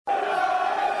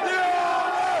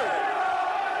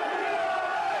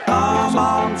Come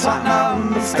on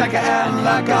Tottenham, stick it in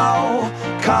the goal.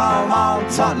 Come on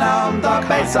Tottenham, don't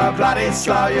be so bloody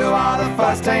slow. You are the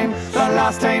first team, the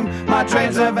last team my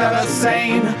dreams have ever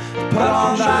seen. Put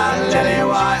on that lily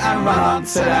white and run on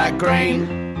to that green.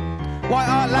 White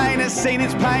Hart Lane has seen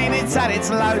its pain, it's had its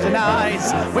lows and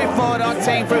highs. We fought our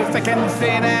team through thick and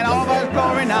thin and all those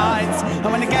glory nights. And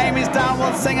when the game is done,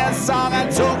 we'll sing a song and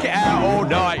talk it out all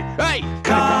night. Hey!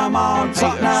 Come on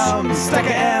Tottenham, stick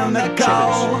it in the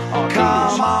goal.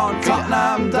 Come on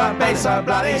Tottenham, don't be so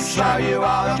bloody slow. You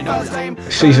are the first team.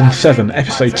 Season 7,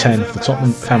 Episode 10 of the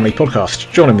Tottenham Family Podcast.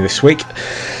 Joining me this week,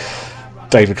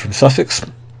 David from Sussex.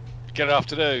 Good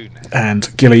afternoon. And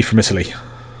Gilly from Italy.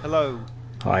 Hello.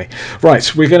 Hi.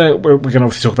 Right, we're gonna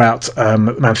obviously talk about the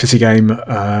Man City game.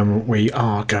 We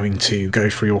are going to go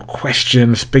through your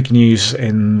questions. Big news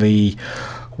in the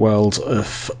world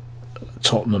of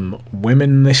Tottenham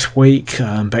women this week.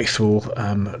 Bex will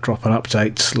drop an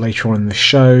update later on in the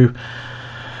show.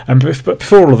 But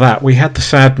before all of that, we had the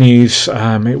sad news.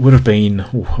 It would have been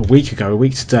a week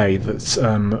today,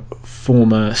 that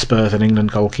former Spurs and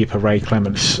England goalkeeper Ray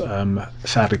Clements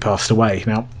sadly passed away.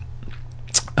 Now,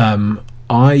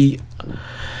 Ray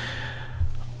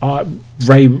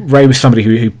was somebody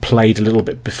who played a little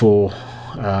bit before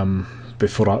I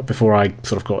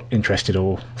sort of got interested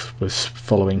or was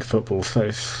following football, so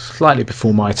it's slightly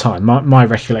before my time. My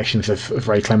recollections of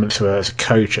Ray Clements were as a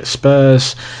coach at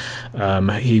Spurs.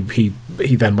 He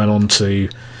then went on to,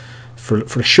 for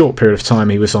a short period of time,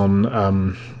 he was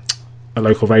on a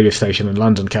local radio station in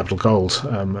London, Capital Gold.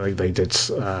 They did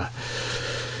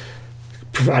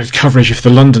provided coverage of the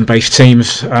London-based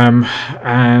teams, and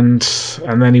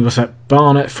then he was at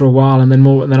Barnet for a while, and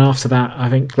then after that, I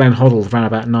think Glenn Hoddle, around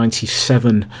about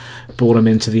 '97, brought him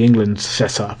into the England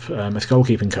setup as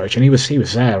goalkeeping coach, and he was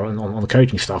there on the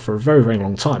coaching staff for a very, very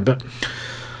long time. But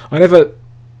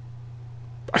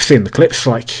I've seen the clips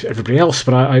like everybody else,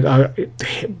 but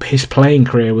his playing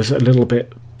career was a little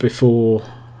bit before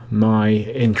my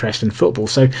interest in football.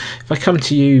 So if I come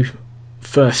to you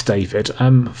first, David,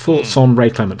 thoughts on Ray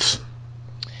Clements?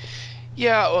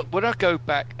 Yeah, when I go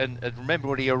back and remember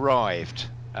when he arrived,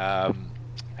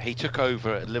 he took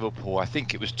over at Liverpool. I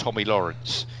think it was Tommy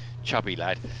Lawrence, chubby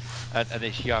lad, and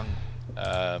this young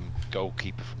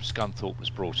goalkeeper from Scunthorpe was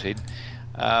brought in.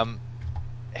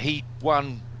 He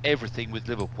won everything with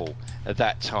Liverpool at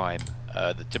that time,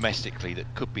 domestically,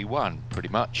 that could be won pretty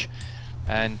much,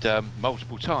 and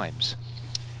multiple times.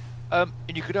 And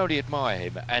you could only admire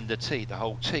him and the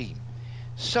whole team.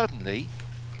 Suddenly,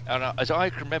 and as I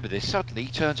can remember this, suddenly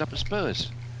he turns up at Spurs,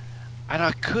 and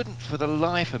I couldn't for the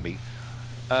life of me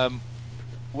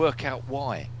work out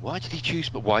why. Why did he choose?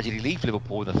 But why did he leave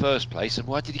Liverpool in the first place? And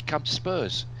why did he come to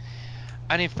Spurs?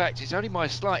 And in fact, it's only my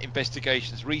slight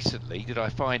investigations recently did I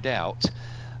find out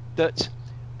that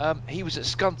he was at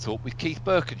Scunthorpe with Keith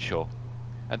Birkinshaw,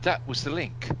 and that was the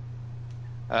link.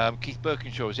 Keith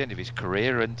Birkinshaw was the end of his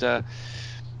career, and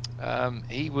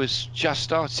he was just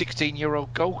started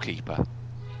 16-year-old goalkeeper.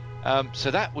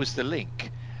 So that was the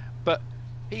link. But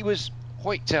he was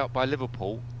hoiked out by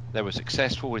Liverpool. They were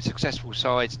successful. With successful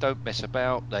sides don't mess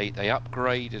about. They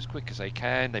upgrade as quick as they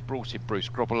can. They brought in Bruce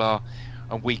Grobbelaar,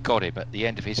 and we got him at the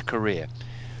end of his career.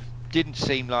 Didn't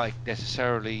seem like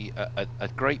necessarily a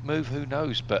great move, who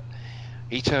knows, but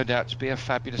he turned out to be a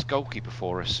fabulous goalkeeper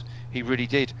for us. He really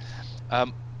did.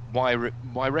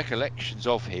 My recollections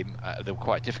of him, they were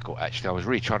quite difficult actually. I was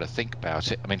really trying to think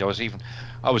about it. I mean,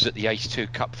 I was at the 82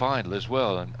 Cup final as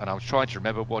well, and I was trying to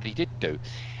remember what he did do.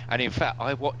 And in fact,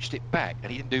 I watched it back,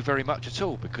 and he didn't do very much at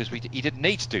all, because he didn't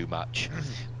need to do much.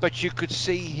 But you could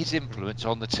see his influence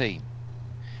on the team.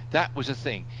 That was a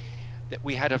thing. That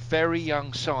we had a very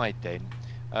young side then,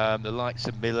 the likes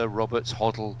of Miller, Roberts,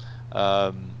 Hoddle,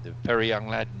 the very young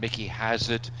lad Mickey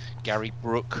Hazard, Gary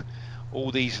Brooke. All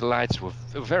these lads were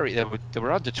they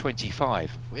were under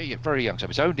 25, very young. So it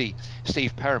was only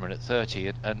Steve Perriman at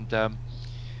 30 and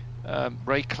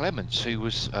Ray Clements, who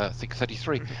was I think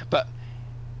 33. But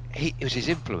it was his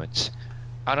influence,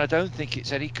 and I don't think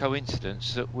it's any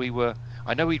coincidence that we were.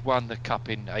 I know he'd won the cup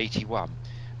in '81,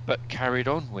 but carried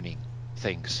on winning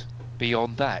things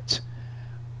beyond that.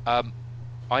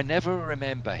 I never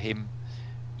remember him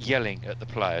yelling at the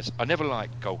players. I never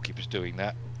liked goalkeepers doing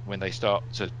that when they start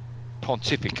to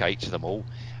pontificate to them all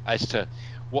as to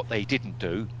what they didn't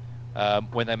do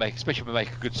when they especially when they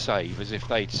make a good save, as if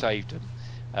they'd saved him.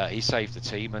 He saved the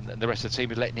team, and the rest of the team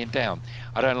had letting him down.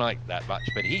 I don't like that much,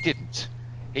 but he didn't.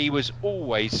 He was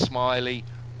always smiley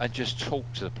and just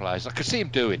talked to the players. I could see him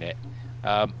doing it.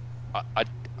 I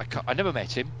never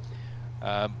met him.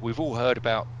 We've all heard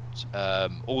about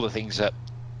all the things that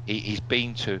he's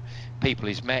been to, people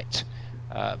he's met,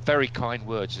 Very kind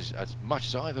words, as much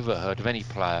as I've ever heard of any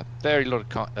player.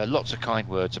 Lots of kind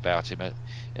words about him.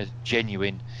 A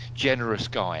genuine, generous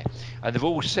guy, and they've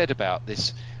all said about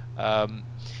this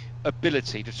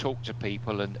ability to talk to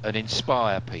people and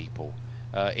inspire people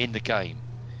in the game.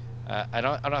 And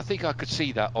I think I could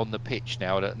see that on the pitch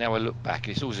now. Now I look back,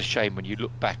 it's always a shame when you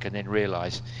look back and then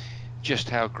realise just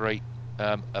how great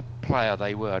a player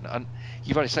they were. And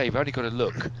you've only got to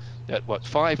look at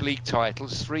 5 league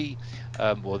titles, 3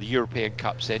 the European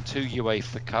Cups, then 2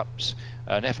 UEFA Cups,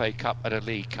 an FA Cup, and a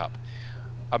League Cup.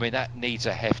 I mean, that needs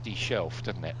a hefty shelf,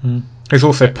 doesn't it? It was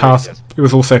also part. It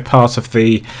was also part of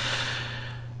the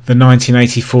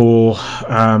 1984.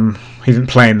 He didn't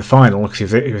play in the final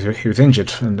because he was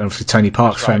injured, and obviously Tony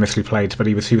Parks famously played, but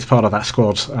he was part of that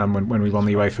squad when we won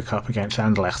the UEFA Cup against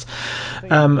Anderlecht. I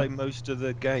think he played most of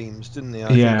the games, didn't he? I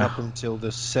think up until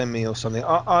the semi or something.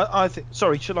 I think.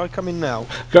 Sorry, should I come in now?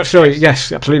 Sorry,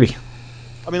 yes, absolutely.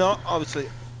 I mean, obviously,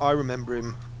 I remember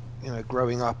him,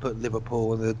 growing up at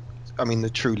Liverpool and the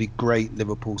truly great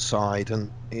Liverpool side, and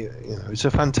he's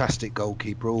a fantastic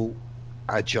goalkeeper, all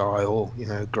agile,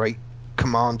 great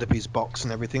command of his box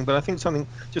and everything. But I think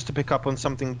just to pick up on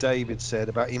something David said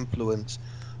about influence,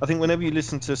 I think whenever you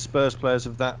listen to Spurs players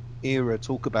of that era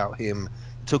talk about him,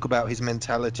 talk about his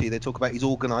mentality, they talk about his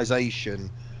organisation,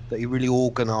 that he really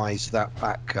organised that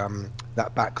back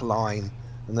line,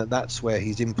 and that's where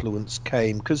his influence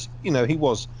came, because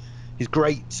his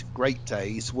great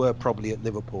days were probably at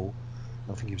Liverpool.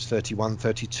 I think he was 31,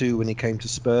 32 when he came to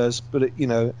Spurs, but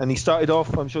and he started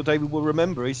off, I'm sure David will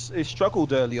remember, he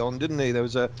struggled early on, didn't he? There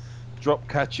was a drop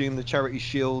catching the Charity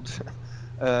Shield,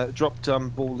 dropped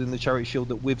ball in the Charity Shield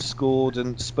that we've scored,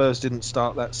 and Spurs didn't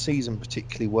start that season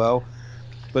particularly well.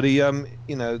 But he, that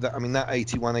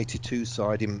 81-82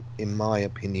 side, in my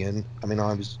opinion, I mean,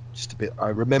 I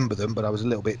remember them, but I was a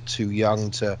little bit too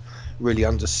young to really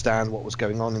understand what was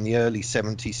going on in the early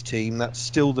 70s team. That's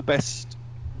still the best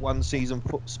one season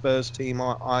Spurs team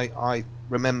I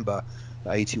remember,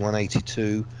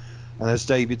 81-82. And as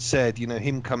David said,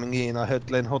 him coming in, I heard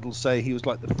Glenn Hoddle say he was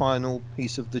like the final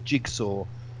piece of the jigsaw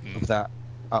of that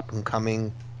up and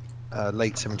coming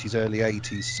late 70s, early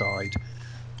 80s side.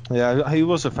 Yeah, he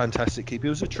was a fantastic keeper. He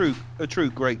was a true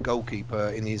great goalkeeper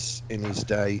in his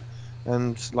day,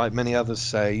 and like many others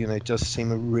say, does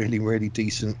seem a really, really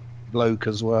decent bloke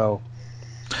as well.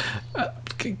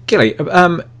 Gilly,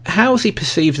 how was he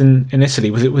perceived in Italy?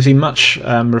 Was he much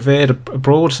revered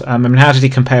abroad? I mean, how did he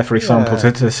compare, for example,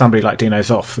 to somebody like Dino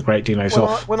Zoff, the great Dino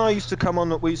Zoff? When I used to come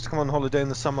on, we used to come on holiday in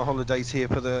the summer holidays here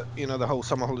for the whole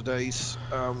summer holidays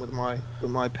with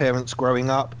my parents growing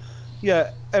up.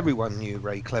 Yeah, everyone knew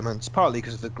Ray Clemence, partly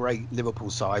because of the great Liverpool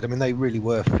side. I mean, they really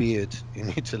were feared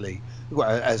in Italy,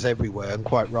 as everywhere, and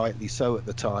quite rightly so at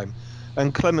the time.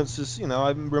 And Clemence is,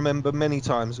 I remember many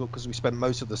times, because we spent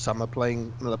most of the summer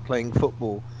playing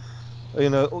football.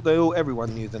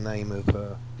 Everyone knew the name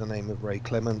of Ray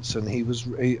Clemence, and he was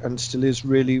and still is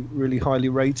really, really highly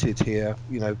rated here.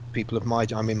 People of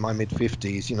I'm in my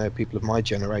mid-50s. People of my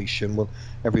generation,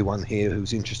 everyone here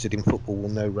who's interested in football will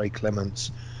know Ray Clemence.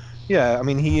 Yeah, I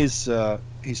mean, he's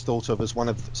thought of as one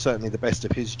of certainly the best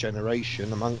of his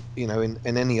generation. Among in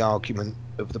any argument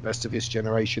of the best of his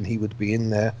generation, he would be in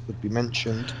there, would be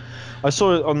mentioned. I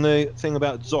saw it on the thing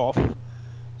about Zoff.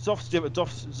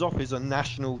 Zoff is a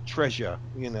national treasure.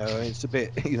 It's a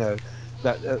bit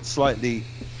that slightly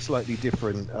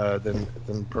different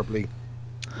than probably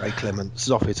Ray Clemence.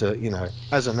 Zoff is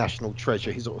as a national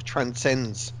treasure, he sort of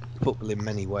transcends football in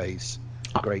many ways.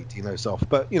 Great Dino Zoff,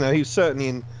 but he's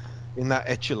certainly in that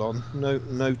echelon,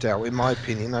 no doubt, in my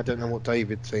opinion. I don't know what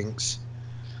David thinks.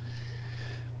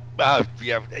 It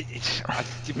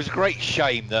was a great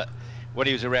shame that when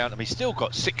he was around, he still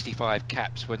got 65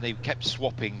 caps when they kept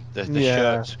swapping the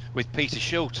shirts with Peter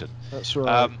Shilton. That's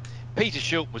right. Peter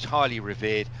Shilton was highly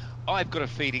revered. I've got a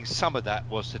feeling some of that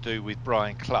was to do with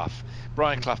Brian Clough.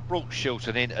 Brian Clough brought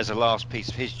Shilton in as a last piece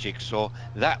of his jigsaw.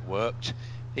 That worked.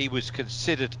 He was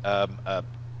considered that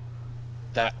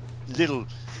little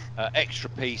extra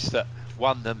piece that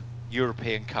won them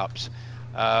European Cups,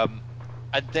 and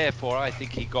therefore I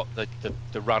think he got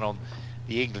the run on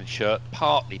the England shirt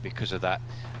partly because of that.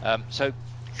 So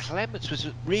Clemence was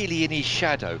really in his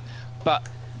shadow, but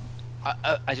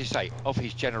as you say, of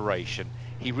his generation,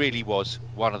 he really was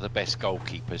one of the best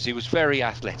goalkeepers. He was very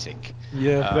athletic.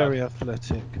 Yeah, very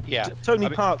athletic. Yeah. Tony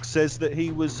Parks says that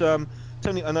he was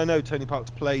Tony, and I know Tony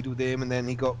Parks played with him, and then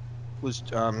he was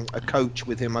a coach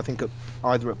with him, I think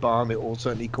either at Barnet or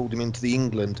certainly called him into the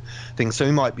England thing, so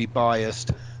he might be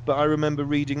biased. But I remember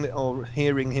reading or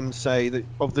hearing him say that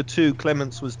of the two,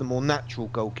 Clemence was the more natural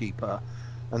goalkeeper,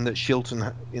 and that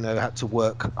Shilton, had to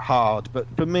work hard. But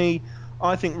for me,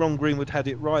 I think Ron Greenwood had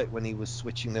it right when he was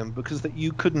switching them, because that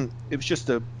you couldn't. It was just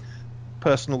a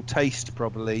personal taste,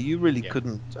 probably. You really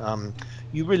couldn't.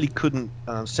 You really couldn't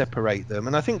separate them.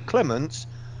 And I think Clements,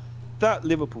 that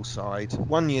Liverpool side,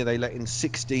 one year they let in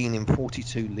 16 in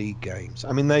 42 league games.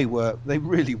 I mean, they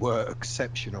really were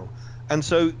exceptional. And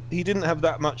so he didn't have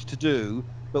that much to do.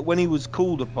 But when he was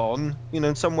called upon,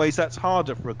 in some ways that's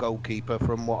harder for a goalkeeper,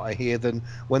 from what I hear, than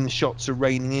when the shots are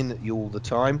raining in at you all the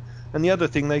time. And the other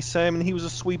thing they say, I mean, he was a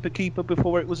sweeper keeper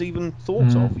before it was even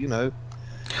thought of,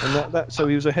 And so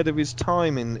he was ahead of his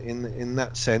time in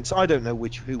that sense. I don't know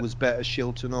who was better,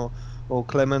 Shilton or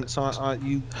Clements.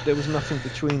 There was nothing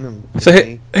between them.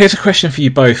 So here's a question for you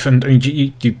both, and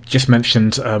you just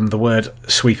mentioned the word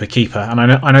sweeper keeper, and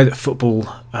I know that football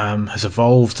has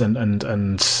evolved,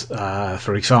 and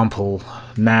for example,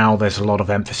 now there's a lot of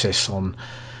emphasis on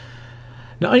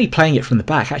not only playing it from the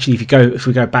back. Actually, if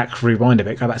we go back, rewind a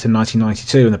bit, go back to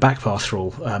 1992 and the back pass rule,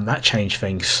 that changed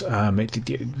things.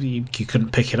 You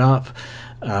couldn't pick it up.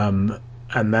 And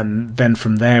then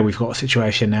from there, we've got a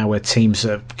situation now where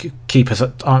keepers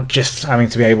aren't just having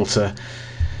to be able to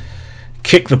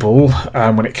kick the ball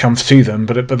when it comes to them,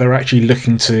 but they're actually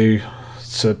looking to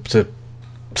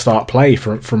start play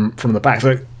from the back.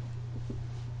 So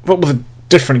what was a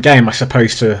different game, I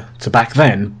suppose, to back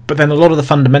then. But then a lot of the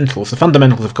fundamentals of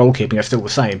goalkeeping are still the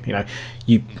same.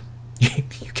 You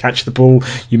catch the ball,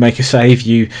 you make a save,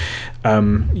 you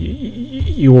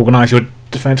organise your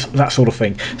defence, that sort of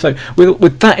thing. So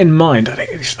with that in mind,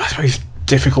 I suppose it's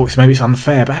difficult, maybe it's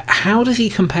unfair, but how does he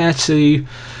compare to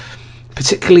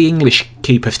particularly English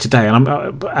keepers today? And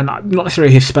I'm not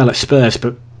necessarily his spell at Spurs,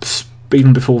 but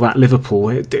even before that, Liverpool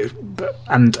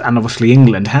and obviously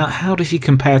England. How does he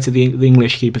compare to the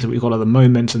English keepers that we've got at the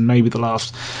moment, and maybe the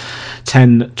last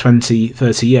 10, 20,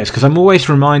 30 years? Because I'm always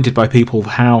reminded by people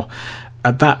how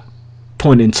at that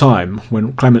point in time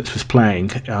when Clements was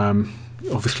playing,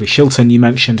 obviously Shilton, you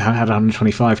mentioned, had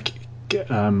 125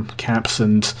 caps,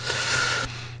 and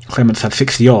Clements had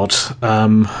 60 odd.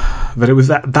 But it was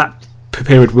that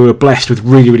period we were blessed with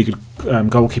really, really good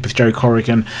goalkeepers, Joe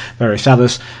Corrigan, various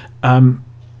others,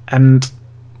 and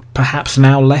perhaps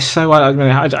now less so.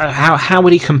 How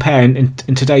would he compare in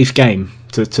today's game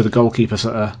to the goalkeepers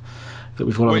that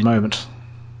we've got at the moment?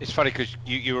 It's funny because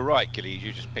you were right, Gilly.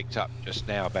 You just picked up just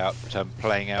now about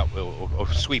playing out or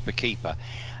sweeper keeper.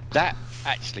 That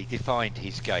actually defined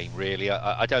his game, really.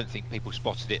 I don't think people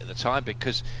spotted it at the time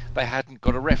because they hadn't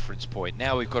got a reference point.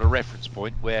 Now we've got a reference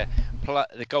point where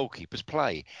the goalkeepers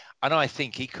play, and I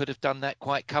think he could have done that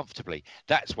quite comfortably.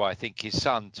 That's why I think his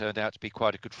son turned out to be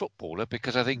quite a good footballer,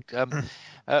 because I think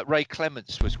Ray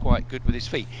Clements was quite good with his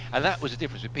feet, and that was the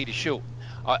difference with Peter Shilton.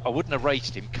 I wouldn't have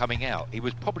rated him coming out. He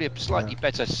was probably a slightly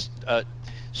better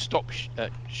shot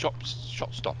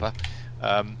stopper,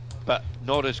 but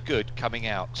not as good coming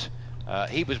out.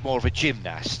 He was more of a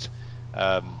gymnast,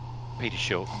 Peter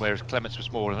Shilton, whereas Clements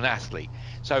was more of an athlete.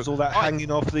 So all that hanging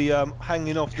off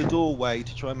the doorway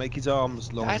to try and make his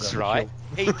arms longer. That's right.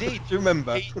 He did. Do you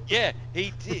remember? He did.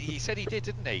 He said he did,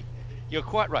 didn't he? You're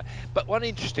quite right. But one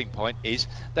interesting point is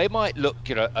they might look,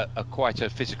 a quite a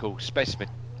physical specimen,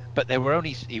 but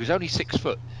he was only 6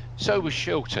 foot. So was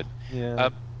Shilton. Yeah.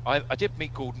 I did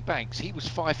meet Gordon Banks. He was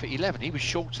 5'11". He was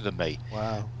shorter than me.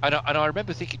 Wow. And I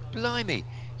remember thinking, blimey,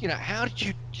 how did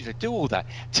you do all that?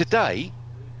 Today,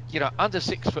 under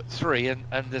 6'3",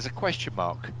 and there's a question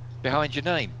mark behind your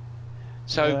name.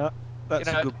 So yeah, that's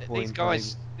a good point.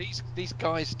 These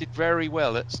guys did very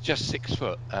well at just 6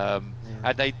 foot. And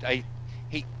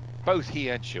both he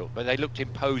and Shilton, but they looked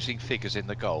imposing figures in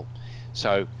the goal.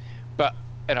 So, but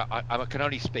I can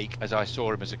only speak as I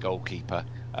saw him as a goalkeeper,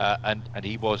 and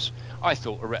he was, I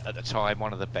thought at the time,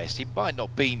 one of the best. He might not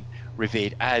have been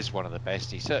revered as one of the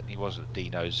best. He certainly wasn't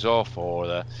Dino Zoff or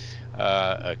the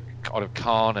Oliver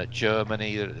Kahn at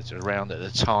Germany that's around at the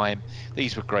time.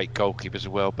 These were great goalkeepers as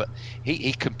well, but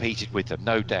he competed with them,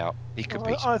 no doubt. He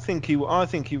competed. I think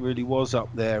he really was up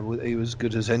there. He was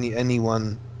good as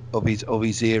anyone of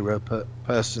his era. But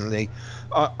personally,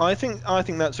 I think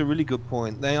that's a really good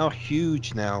point. They are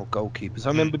huge now, goalkeepers. I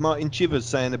remember Martin Chivers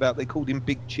saying about they called him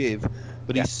Big Chiv,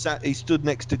 but he stood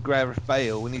next to Gareth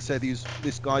Bale and he said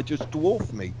this guy just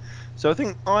dwarfed me. So I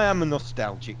think I am a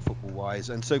nostalgic football-wise,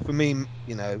 and so for me,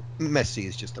 Messi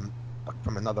is just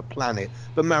from another planet.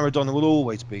 But Maradona will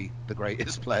always be the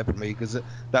greatest player for me because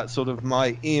that's sort of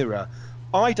my era.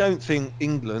 I don't think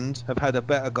England have had a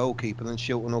better goalkeeper than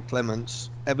Shilton or Clements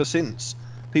ever since.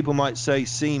 People might say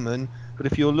Seaman, but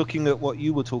if you're looking at what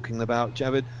you were talking about,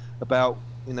 Javid, about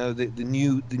You know, the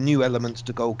new elements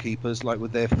to goalkeepers, like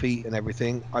with their feet and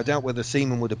everything. I doubt whether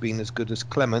Seaman would have been as good as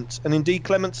Clements. And indeed,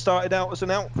 Clements started out as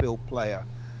an outfield player,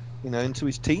 you know, into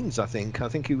his teens. I think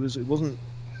it wasn't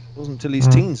until his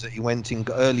teens that he went in,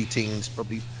 early teens,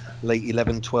 probably late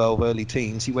 11, 12, early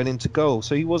teens. He went into goal,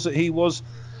 so he was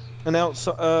an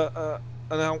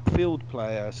outfield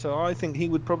player. So I think he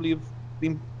would probably have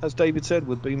been, as David said,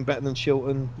 would have been better than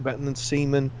Shilton, better than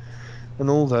Seaman, and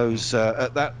all those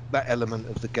at that element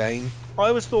of the game. I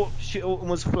always thought Shilton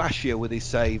was flashier with his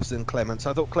saves than Clements.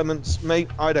 I thought Clements,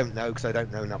 I don't know because I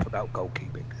don't know enough about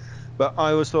goalkeeping, but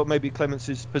I always thought maybe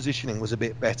Clements' positioning was a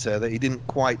bit better, that he didn't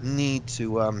quite need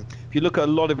to. If you look at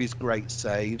a lot of his great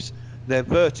saves, they're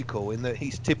vertical in that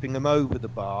he's tipping them over the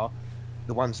bar,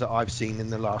 the ones that I've seen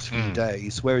in the last few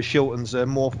days, whereas Shilton's are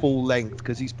more full length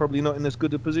because he's probably not in as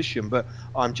good a position. But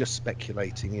I'm just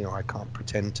speculating, you know, I can't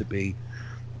pretend to be,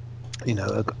 you know,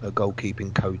 a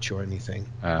goalkeeping coach or anything.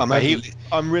 I'm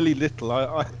really little.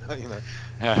 I you know,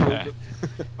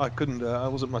 I couldn't. I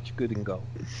wasn't much good in goal.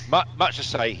 Much to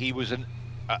say, he was an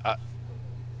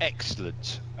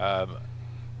excellent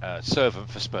servant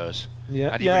for Spurs.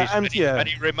 Yeah, and he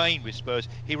remained with Spurs.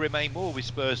 He remained more with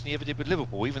Spurs than he ever did with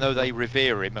Liverpool, even though they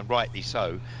revere him, and rightly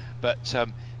so. But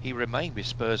he remained with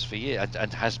Spurs for years,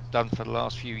 and has done for the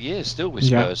last few years, still with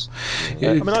Spurs. I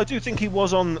mean, I do think he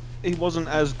wasn't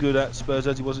as good at Spurs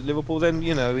as he was at Liverpool. Then,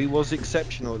 you know, he was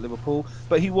exceptional at Liverpool,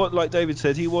 but he was, like David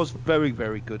said, he was very,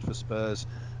 very good for Spurs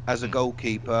as a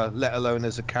goalkeeper, let alone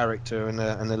as a character and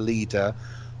a leader.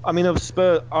 I mean, of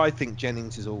Spurs, I think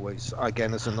Jennings is always,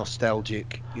 again, as a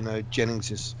nostalgic, you know,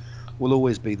 Jennings will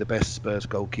always be the best Spurs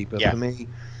goalkeeper for me.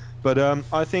 But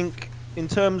I think in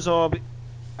terms of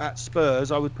at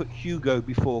Spurs, I would put Hugo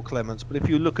before Clements. But if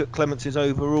you look at Clements'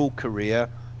 overall career,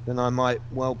 then I might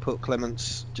well put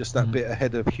Clements just that bit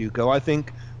ahead of Hugo. I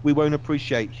think we won't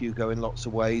appreciate Hugo in lots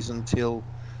of ways until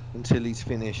he's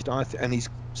finished. And he's,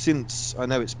 since, I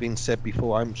know it's been said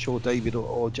before, I'm sure David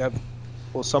or Jav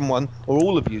or someone or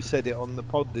all of you said it on the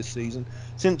pod this season,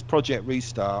 since Project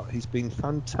Restart, he's been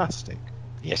fantastic.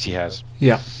 Yes, he has.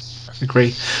 Yeah. Agree.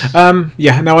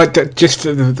 Just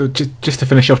to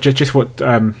finish off, just what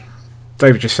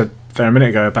David just said there a minute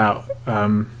ago about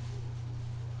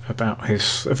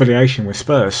his affiliation with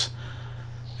Spurs,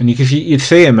 and you'd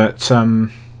see him at the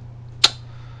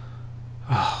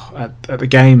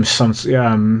games.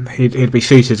 He'd be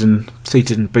seated and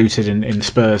booted in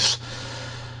Spurs.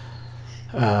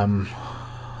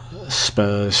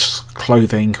 Spurs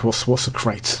clothing. What's the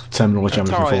correct terminology I'm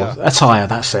looking for? Attire.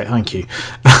 That's it. Thank you.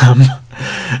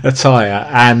 Attire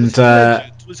and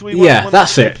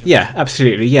that's it. Yeah,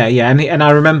 absolutely. Yeah. And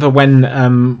I remember when we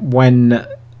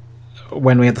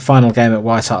had the final game at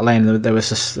White Hart Lane, there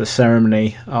was a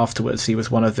ceremony afterwards. He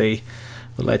was one of the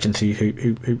legends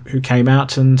who came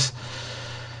out and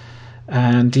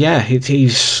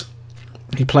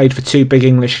he played for two big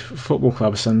English football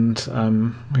clubs, and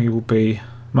he will be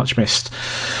much missed.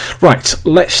 Right,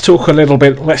 let's talk quite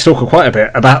a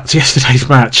bit about yesterday's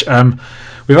match.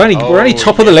 We're only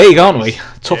top of the league, aren't we?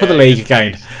 Top of the league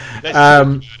again.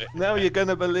 Now you're going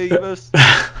to believe us.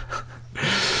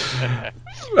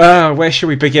 Where should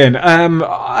we begin?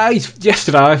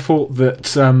 Yesterday I thought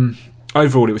that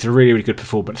overall it was a really, really good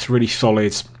performance, really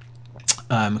solid.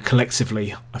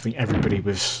 Collectively, I think everybody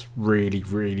was really,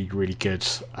 really, really good.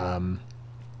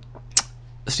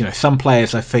 Some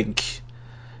players, I think,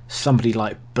 somebody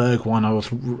like Bergwijn, I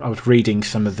was reading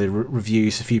some of the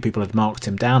reviews. A few people had marked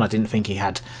him down. I didn't think he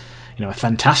had, a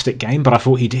fantastic game, but I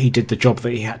thought he did the job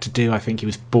that he had to do. I think he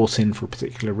was brought in for a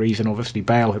particular reason. Obviously,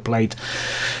 Bale had played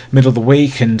middle of the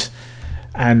week, and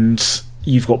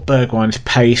you've got Bergwijn's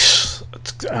pace.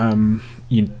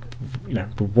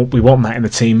 We want that in the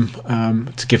team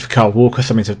to give Kyle Walker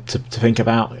something to think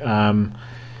about.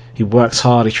 He works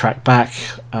hard. He tracked back,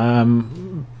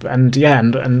 and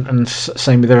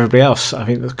same with everybody else. I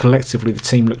think that collectively the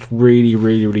team looked really,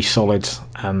 really, really solid.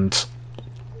 And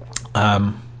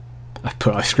I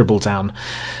scribbled down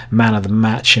man of the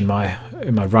match in my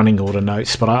running order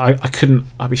notes, but I couldn't.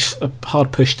 I'd be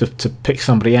hard pushed to pick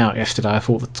somebody out yesterday. I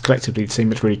thought that collectively the team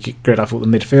was really good. I thought the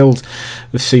midfield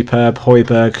was superb.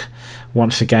 Højbjerg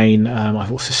once again. I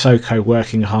thought Sissoko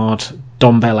working hard.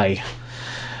 Dombele.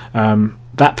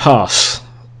 That pass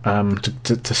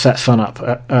to set Son up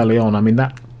early on. I mean,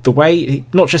 the way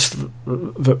not just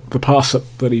the pass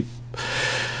that he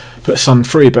put Son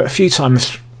through, but a few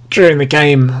times during the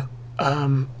game,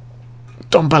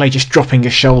 Dombele just dropping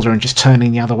his shoulder and just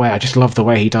turning the other way. I just love the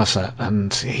way he does that,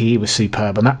 and he was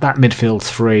superb. And that midfield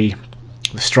three,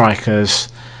 the strikers,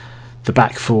 the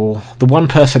back four. The one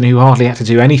person who hardly had to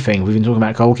do anything, we've been talking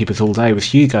about goalkeepers all day, was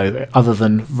Hugo. Other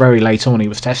than very late on, he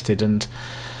was tested and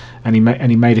he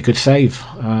made a good save.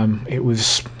 It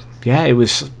was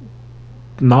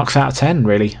marks out of 10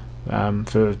 really,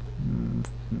 for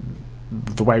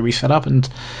the way we set up, and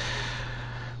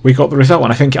we got the result.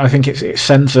 And I think it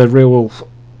sends a real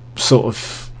sort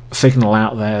of signal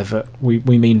out there that we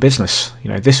mean business.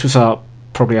 This was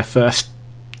probably our first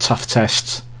tough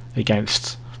test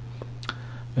against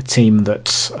a team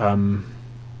that are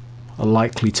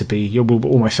likely to be,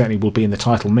 almost certainly will be in the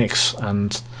title mix,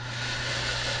 and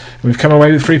we've come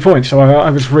away with 3 points. So I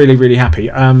was really, really happy.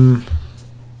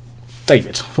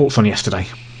 David, thoughts on yesterday?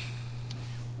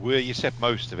 Well, you said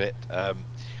most of it.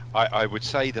 I would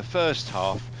say the first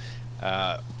half,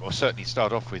 or certainly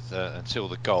start off with until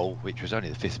the goal, which was only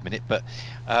the 5th minute, but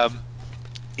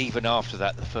even after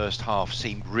that, the first half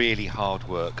seemed really hard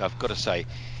work. I've got to say,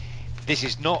 this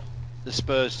is not the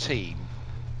Spurs team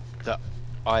that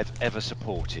I've ever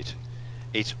supported.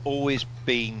 It's always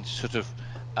been sort of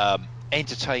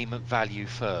entertainment value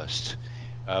first,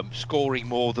 scoring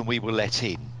more than we were let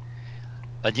in.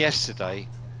 And yesterday,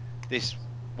 this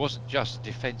wasn't just a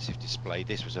defensive display,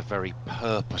 this was a very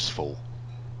purposeful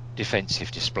defensive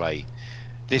display.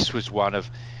 This was one of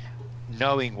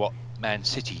knowing what Man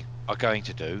City are going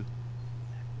to do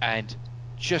and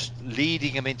just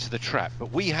leading them into the trap.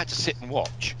 But we had to sit and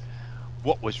watch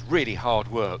what was really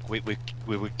hard work. We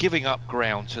were giving up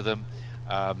ground to them,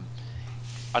 and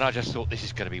I just thought, this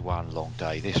is going to be one long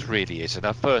day. This really is. And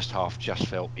our first half just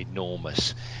felt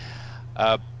enormous.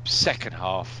 Second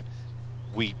half,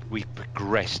 we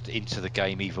progressed into the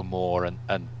game even more,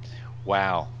 and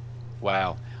wow, the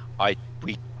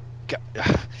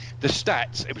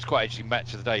stats. It was quite an interesting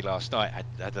match of the day last night.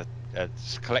 Had a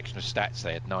collection of stats.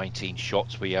 They had 19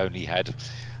 shots. We only had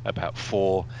about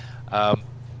 4.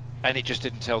 And it just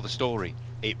didn't tell the story.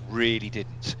 It really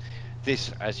didn't.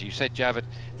 This, as you said, Javid,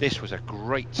 this was a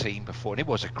great team before, and it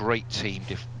was a great team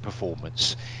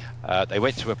performance. They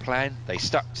went to a plan. They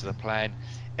stuck to the plan.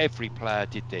 Every player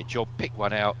did their job. Pick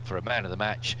one out for a man of the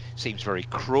match. Seems very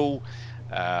cruel,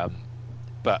 but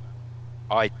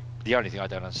the only thing I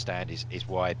don't understand is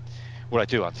why. Well, I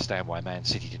do understand why Man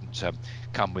City didn't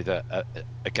come with a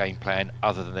game plan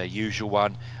other than their usual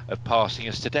one of passing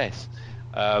us to death.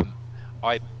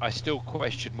 I still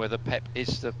question whether Pep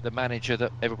is the manager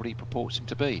that everybody purports him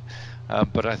to be,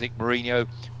 but I think Mourinho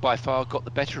by far got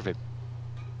the better of him.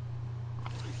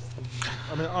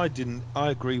 I mean, I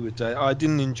agree with Dave. I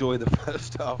didn't enjoy the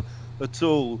first half at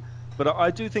all, but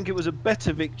I do think it was a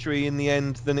better victory in the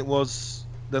end than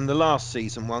the last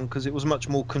season one, because it was much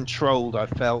more controlled. I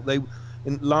felt in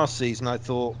last season, I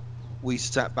thought we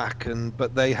sat back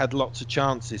but they had lots of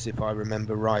chances, if I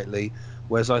remember rightly.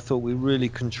 Whereas I thought we really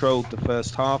controlled the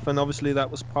first half, and obviously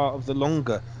that was part of the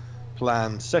longer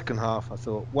plan. Second half, I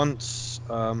thought once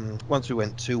we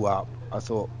went 2 up, I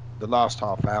thought the last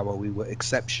half hour we were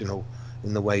exceptional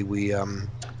in the way we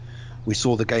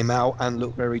saw the game out and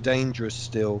looked very dangerous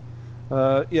still.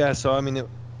 So I mean,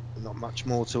 not much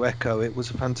more to echo. It was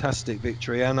a fantastic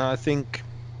victory, and I think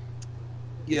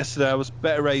yesterday I was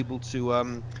better able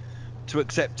to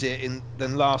accept it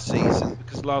than last season,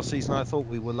 because last season I thought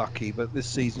we were lucky, but this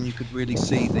season you could really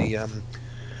see the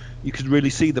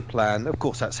plan. Of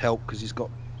course, that's helped because he's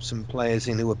got some players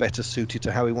in who are better suited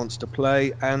to how he wants to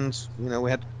play, and we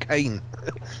had Kane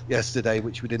yesterday,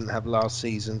 which we didn't have last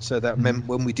season, so that meant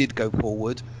when we did go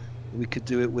forward, we could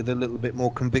do it with a little bit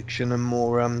more conviction and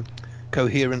more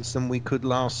coherence than we could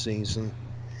last season.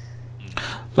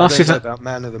 Last season, about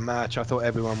man of the match, I thought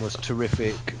everyone was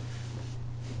terrific.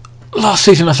 Last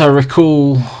season, as I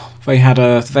recall, they had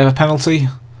a penalty.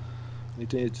 They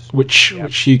did. Which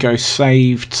Hugo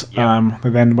saved. Yep. They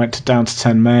then went down to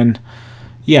 10 men.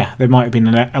 Yeah, there might have been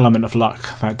an element of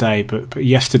luck that day, but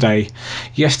yesterday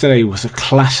was a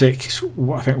classic.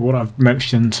 I think what I've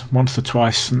mentioned once or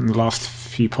twice in the last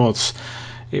few pods.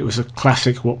 It was a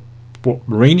classic what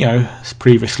Mourinho has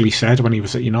previously said when he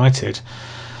was at United.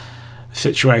 A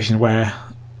situation where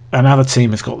another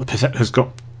team has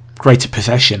got greater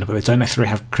possession, but they don't necessarily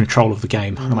have control of the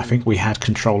game. And I think we had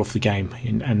control of the game.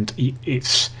 And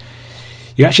it's,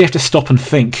 you actually have to stop and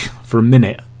think for a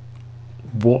minute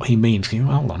what he means.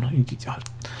 Hold on,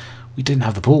 we didn't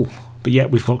have the ball, but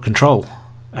yet we've got control.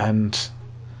 And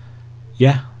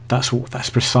yeah, that's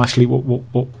precisely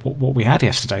what we had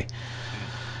yesterday.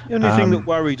 The only thing that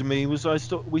worried me was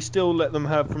we still let them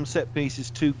have from set pieces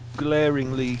 2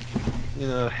 glaringly,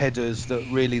 headers that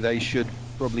really they should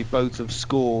probably both have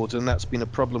scored, and that's been a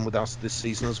problem with us this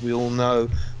season, as we all know.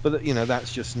 But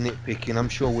that's just nitpicking. I'm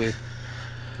sure we're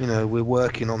we're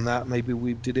working on that. Maybe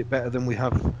we did it better than we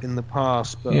have in the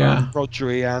past. But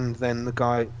Rodri and then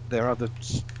their other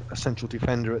central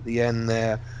defender at the end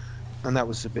there, and that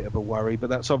was a bit of a worry. But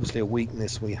that's obviously a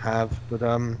weakness we have. But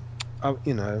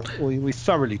we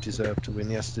thoroughly deserved to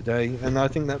win yesterday, and I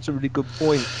think that's a really good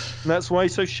point. And that's why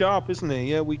he's so sharp, isn't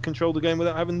he? Yeah, we control the game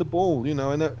without having the ball. I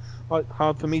know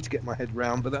hard for me to get my head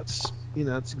round, but that's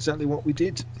exactly what we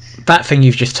did. That thing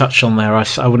you've just touched on there,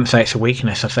 I wouldn't say it's a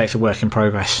weakness. I'd say it's a work in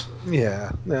progress.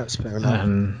 Yeah, that's fair enough.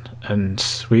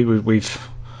 And we've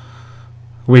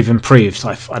improved.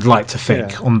 I'd like to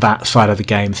think on that side of the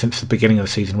game since the beginning of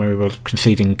the season, where we were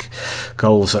conceding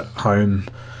goals at home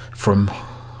from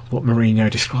what Mourinho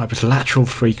described as lateral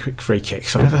free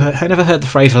kicks. I never heard the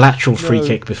phrase lateral free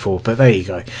kick before, but there you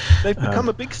go. They've become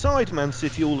a big side, Man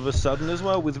City, all of a sudden as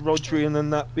well, with Rodri and then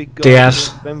that big guy Diaz.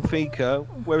 Benfica.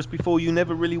 Whereas before you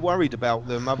never really worried about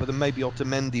them, other than maybe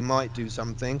Otamendi might do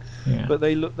something. Yeah. But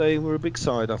they were a big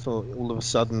side. I thought all of a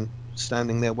sudden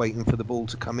standing there waiting for the ball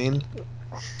to come in.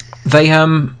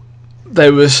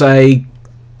 There was a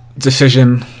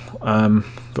decision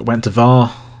that went to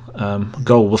VAR.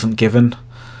 Goal wasn't given.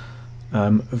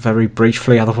 Very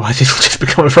briefly, otherwise it'll just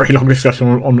become a very long discussion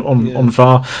on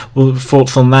VAR. Well,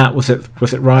 thoughts on that? Was it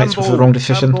right? Was it the wrong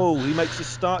decision? Handball. He makes a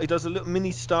start. He does a little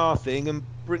mini star thing and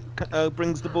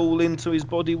brings the ball into his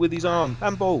body with his arm.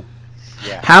 Handball.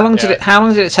 Yeah. How long did it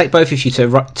take both of you to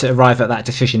arrive at that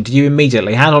decision? Did you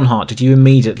immediately, hand on heart, with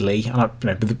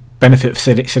the benefit of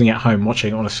sitting at home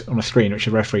watching on a screen, which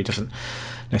a referee doesn't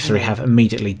necessarily have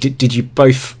immediately, did you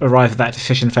both arrive at that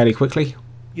decision fairly quickly?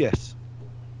 Yes.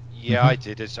 Yeah, I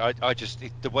did.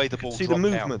 The way the ball see dropped the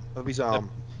movement of his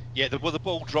arm. The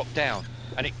ball dropped down,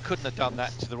 and it couldn't have done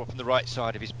that from the right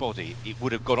side of his body. It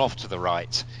would have gone off to the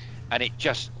right, and it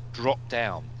just dropped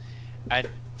down. And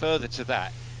further to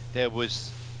that, there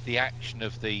was the action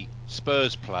of the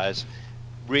Spurs players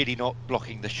really not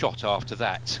blocking the shot after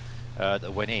that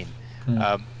that went in.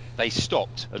 They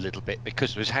stopped a little bit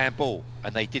because it was handball,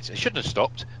 and they shouldn't have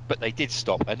stopped, but they did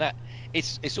stop. And that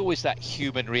it's always that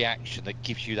human reaction that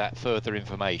gives you that further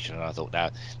information. And I thought,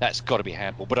 now that's got to be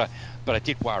handball. But I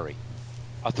did worry.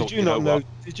 I thought,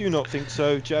 did you not think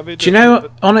so, Javid? Do you know,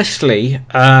 honestly,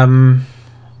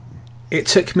 it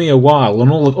took me a while.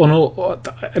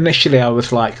 Initially, I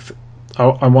was like,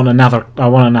 I want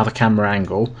another camera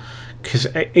angle, because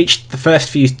the first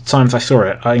few times I saw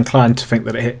it, I inclined to think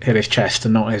that it hit his chest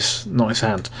and not his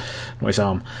hand, not his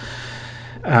arm.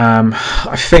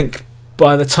 I think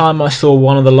by the time I saw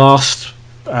one of the last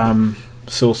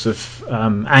sort of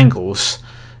angles,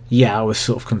 I was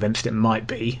sort of convinced it might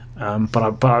be,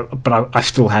 but I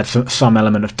still had some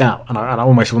element of doubt, and I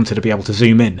almost wanted to be able to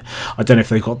zoom in. I don't know if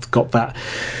they got that,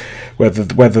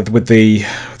 whether with the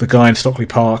guy in Stockley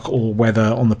Park or whether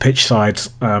on the pitch side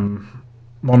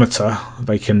monitor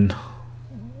they can.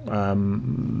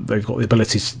 They've got the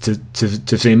ability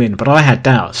to zoom in, but I had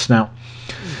doubts. Now,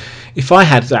 if I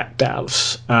had that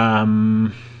doubts,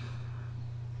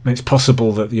 it's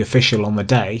possible that the official on the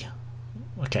day,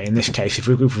 okay, in this case, if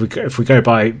we go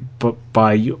by both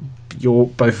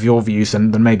of your views,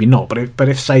 then maybe not. But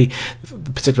if say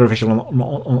the particular official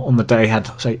on the day had,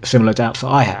 say, similar doubts that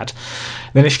I had,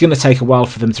 then it's going to take a while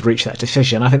for them to reach that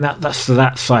decision. I think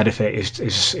that side of it is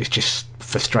just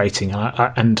frustrating.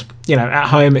 And at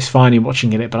home it's fine in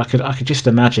watching it, but I could just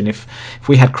imagine if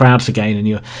we had crowds again and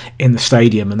you're in the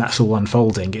stadium and that's all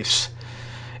unfolding, it's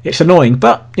annoying.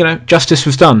 But justice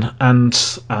was done, and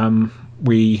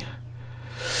the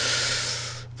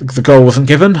goal wasn't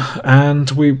given, and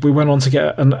we went on to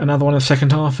get another one in the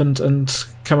second half and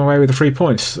come away with the 3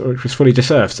 points, which was fully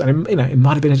deserved. And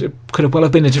it could well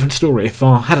have been a different story if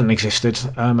VAR hadn't existed,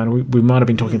 and we might have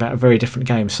been talking about a very different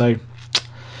game. So,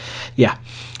 yeah.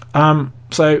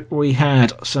 So we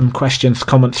had some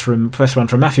comments first one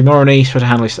from Matthew Moroney, Twitter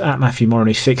handle is at Matthew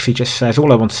Moroney6. He just says,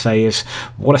 all I want to say is,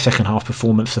 what a second half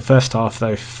performance. The first half,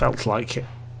 though, felt like it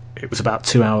was about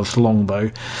 2 hours long, though.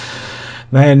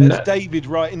 Then there's David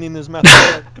writing in as Matthew.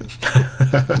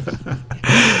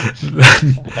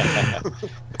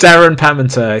 Darren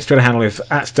Paminter, his Twitter handle is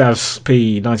at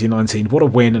DavsP1919. What a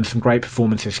win and some great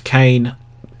performances. Kane,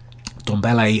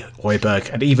 Dombele,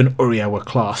 Højbjerg, and even Uriel were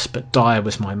class, but Dyer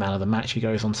was my man of the match, he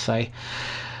goes on to say.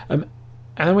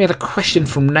 And then we had a question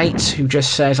from Nate, who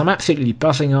just says, I'm absolutely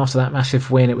buzzing after that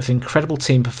massive win. It was an incredible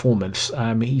team performance.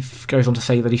 He goes on to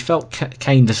say that he felt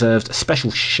Kane deserved a special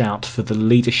shout for the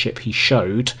leadership he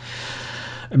showed.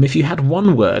 If you had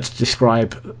one word to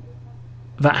describe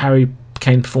that Harry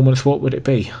Kane performance, what would it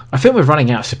be? I think we're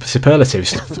running out of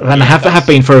superlatives, and have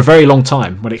been for a very long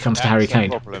time when it comes to Harry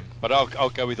Kane. Problem, but I'll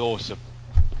go with awesome.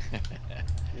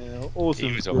 Awesome.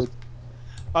 He was awesome.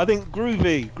 I think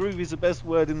groovy. Groovy is the best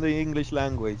word in the English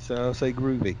language, so I'll say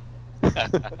groovy.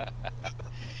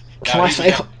 Can No, I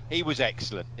say? he was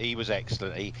excellent. He was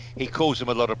excellent. He caused them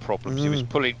a lot of problems. He was Mm.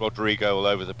 pulling Rodrigo all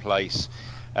over the place,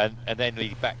 and then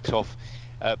he backed off.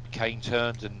 Kane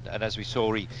turned, and as we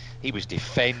saw, he was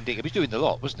defending. He was doing the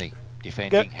lot, wasn't he?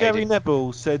 Defending, Gary heading.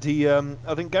 Neville said he.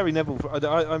 I think Gary Neville.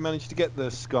 I managed to get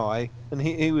the Sky, and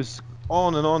he was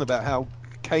on and on about how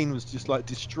Kane was just like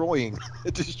destroying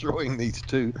these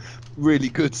two really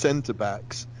good centre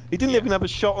backs. He didn't Yeah. even have a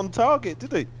shot on target,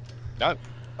 did he? No.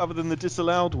 Other than the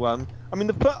disallowed one. I mean,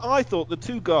 I thought the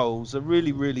two goals are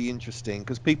really, really interesting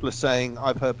because people are saying,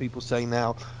 I've heard people say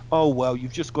now, oh well,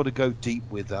 you've just got to go deep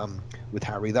with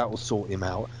Harry. That will sort him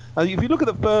out. And if you look at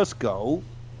the first goal,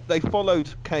 they followed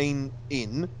Kane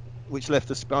in, which left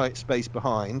a space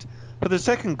behind. For the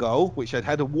second goal, which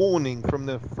had a warning from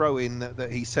the throw-in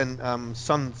that he sent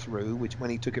Son through, which when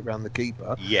he took it round the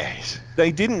keeper, Yes.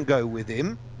 they didn't go with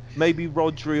him. Maybe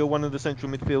Rodri or one of the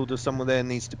central midfielders, someone there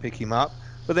needs to pick him up.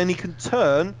 But then he can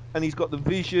turn, and he's got the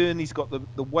vision, he's got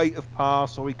the weight of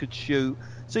pass, or he could shoot.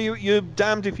 So you're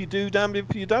damned if you do, damned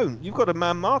if you don't. You've got to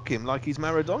man mark him like he's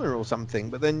Maradona or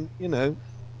something. But then,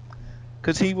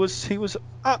 because he was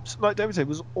like David said,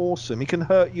 was awesome. He can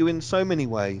hurt you in so many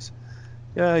ways.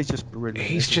 Yeah, he's just brilliant.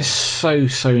 He's just so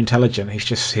intelligent. He's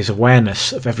just his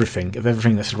awareness of everything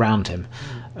that's around him.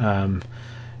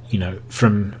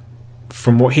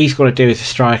 From what he's got to do as a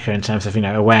striker in terms of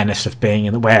awareness of being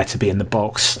in where to be in the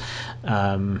box.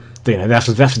 That's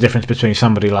the difference between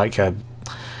somebody like a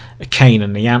Kane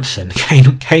and a Janssen.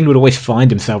 Kane would always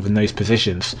find himself in those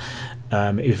positions,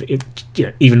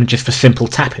 even just for simple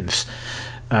tap-ins.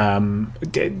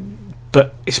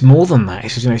 But it's more than that.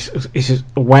 It's his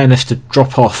awareness to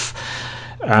drop off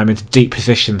into deep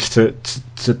positions to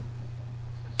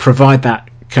provide that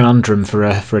conundrum for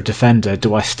a defender.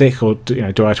 Do I stick or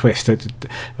do I twist?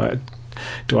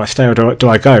 Do I stay or do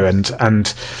I go?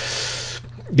 And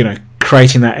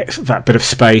creating that bit of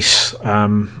space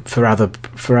for other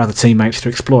teammates to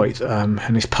exploit. And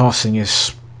his passing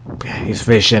his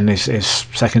vision is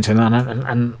second to none.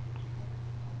 And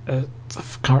I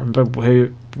can't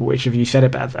remember which of you said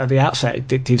it, but at the outset,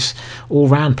 his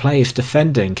all-round play is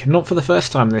defending. Not for the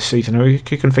first time this season. Who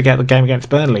can forget the game against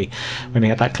Burnley when he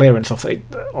had that clearance off the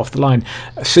line?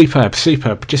 Superb.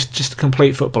 Just a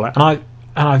complete footballer. And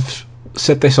I've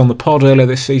said this on the pod earlier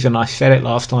this season. I said it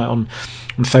last night on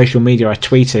social media. I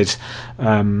tweeted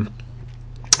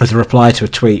as a reply to a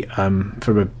tweet from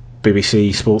a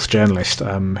BBC sports journalist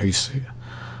who's,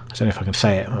 I don't know if I can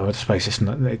say it. I suppose it's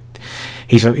not.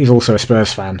 He's also a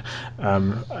Spurs fan,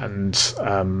 and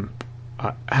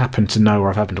I happen to know, or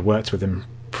I've happened to work with him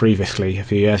previously a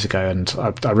few years ago, and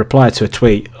I replied to a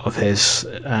tweet of his,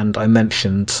 and I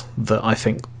mentioned that I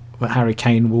think that Harry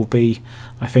Kane will be.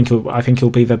 I think he'll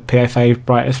be the PFA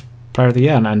brightest player of the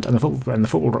year, and the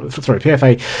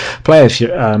PFA players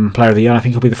player of the year. I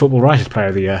think he'll be the football writers player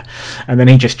of the year. And then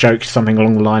he just joked something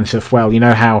along the lines of, well, you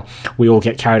know how we all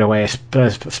get carried away as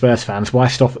Spurs fans, why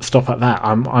stop at that?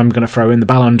 I'm going to throw in the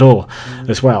Ballon d'Or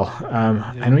as well.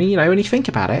 And when you think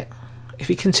about it, if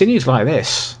he continues like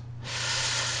this,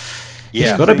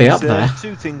 he's got to be up there.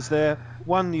 Two things there.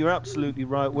 One, you're absolutely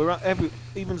right.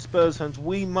 Even Spurs fans,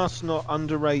 we must not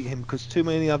underrate him because too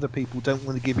many other people don't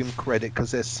want to give him credit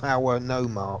because they're sour no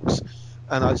marks.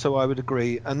 And so I would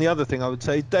agree. And the other thing I would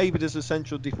say, David is a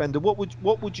central defender. What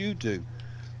would you do?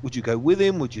 Would you go with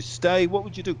him? Would you stay? What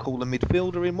would you do? Call a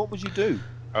midfielder in? What would you do?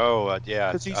 Oh,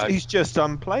 yeah. Because he's just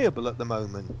unplayable at the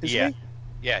moment, isn't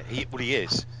he? Yeah, he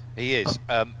is. He is.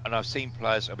 And I've seen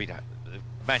players. I mean,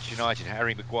 Manchester United,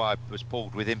 Harry Maguire was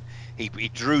pulled with him. He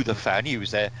drew the foul. He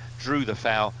was there, drew the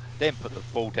foul, then put the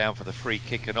ball down for the free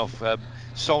kick, and off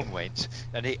Son went,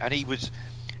 and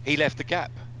he left the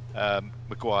gap.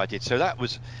 Maguire did. So that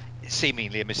was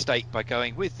seemingly a mistake by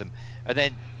going with them. And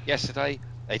then yesterday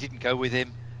they didn't go with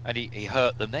him, and he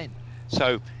hurt them then.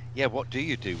 So yeah, what do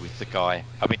you do with the guy?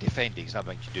 I mean, defending. There's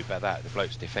nothing you do about that. The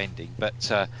bloke's defending, but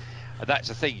that's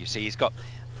the thing. You see, he's got.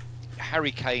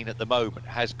 Harry Kane at the moment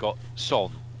has got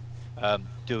Son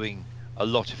doing a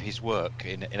lot of his work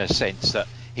in a sense that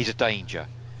he's a danger.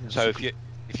 So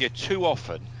if you're too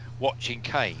often watching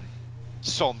Kane,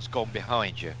 Son's gone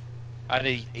behind you, and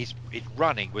his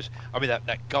running was. I mean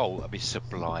that goal. I mean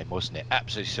sublime, wasn't it?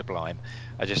 Absolutely sublime.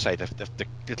 I just say the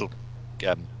little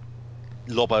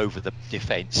lob over the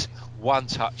defence, one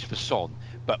touch for Son,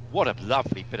 but what a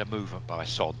lovely bit of movement by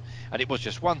Son, and it was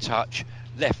just one touch,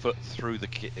 left foot through the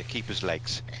keeper's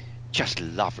legs. Just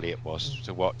lovely it was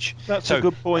to watch. That's a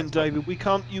good point, David. You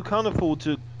can't afford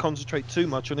to concentrate too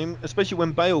much on him, especially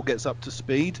when Bale gets up to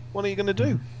speed. What are you going to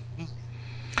do?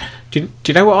 Do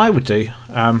you know what I would do?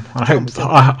 I hope. Sorry,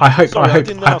 I hope.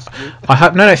 didn't ask you. I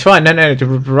hope. No, it's fine. No. The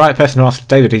right person to ask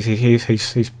David.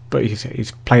 He's played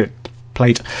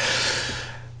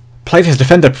as a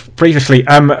defender previously.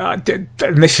 And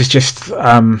this is just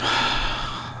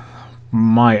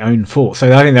my own thought.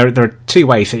 So I think there are two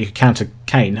ways that you can counter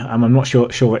Kane. I'm not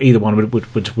sure either one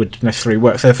would necessarily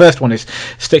work. So the first one is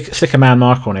stick a man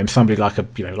marker on him, somebody like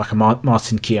a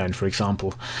Martin Keown, for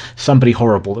example, somebody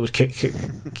horrible that would kick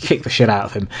the shit out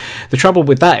of him. The trouble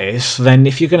with that is then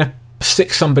if you're going to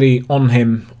stick somebody on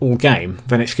him all game,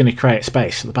 then it's going to create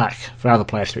space at the back for other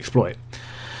players to exploit.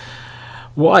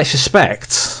 What I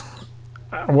suspect,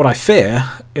 what I fear,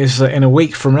 is that in a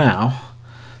week from now,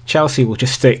 Chelsea will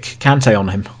just stick Kante on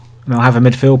him, and they'll have a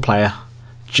midfield player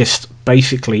just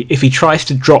basically, if he tries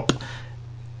to drop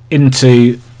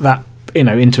into that,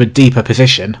 into a deeper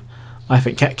position, I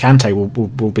think Kante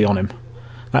will be on him.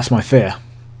 That's my fear.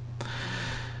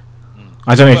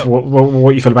 I don't know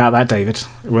what you feel about that, David.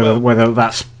 Whether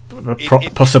that's a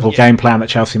possible game plan that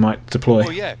Chelsea might deploy.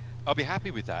 Well, yeah, I'll be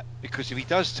happy with that, because if he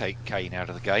does take Kane out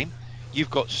of the game, you've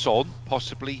got Son,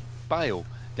 possibly Bale,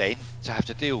 then to have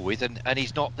to deal with, and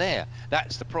he's not there.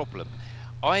 That's the problem.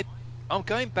 I'm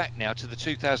going back now to the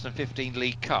 2015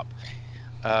 League Cup,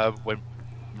 when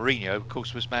Mourinho, of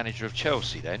course, was manager of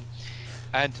Chelsea then,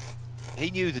 and he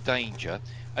knew the danger,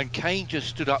 and Kane just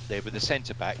stood up there with the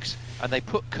centre backs, and they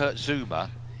put Kurt Zouma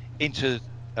into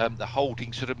the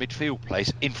holding sort of midfield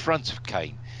place in front of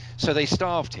Kane, so they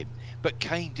starved him. But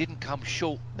Kane didn't come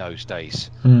short in those days.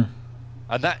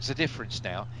 And that's the difference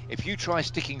now. If you try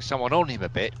sticking someone on him a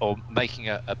bit, or making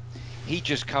he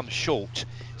just comes short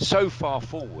so far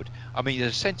forward. I mean,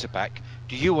 as a centre-back,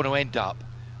 do you want to end up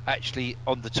actually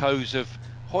on the toes of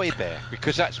Højbjerg?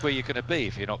 Because that's where you're going to be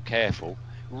if you're not careful,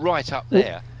 right up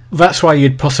there. That's why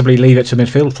you'd possibly leave it to a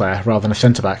midfield player rather than a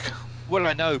centre-back. Well,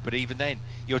 I know, but even then,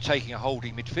 you're taking a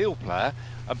holding midfield player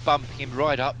and bumping him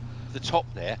right up the top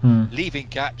there, leaving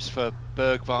gaps for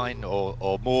Bergwijn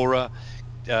or Mora,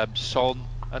 Son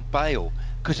and Bale,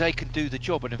 because they can do the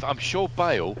job. And I'm sure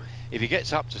Bale, if he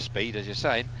gets up to speed, as you're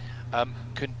saying,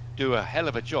 can do a hell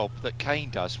of a job that Kane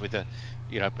does with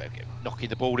knocking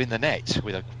the ball in the net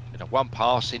with a one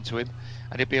pass into him,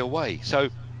 and he'll be away. So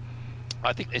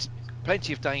I think there's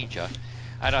plenty of danger,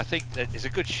 and I think that it's a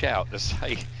good shout to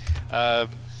say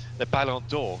the Ballon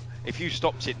d'Or. If you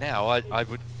stopped it now, I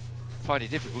would find it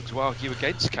difficult to argue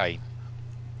against Kane.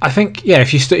 I think, yeah,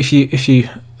 if you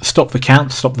stop the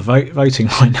count, stop the voting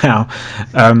right now,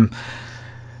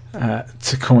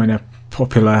 to coin a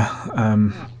popular,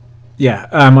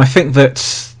 I think that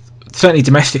certainly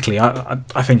domestically,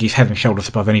 I think he's head and shoulders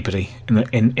above anybody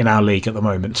in our league at the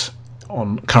moment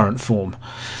on current form,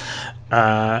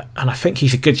 and I think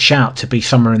he's a good shout to be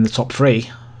somewhere in the top 3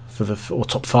 or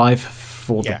top 5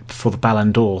 for the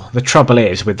Ballon d'Or. The trouble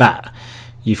is with that,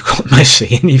 you've got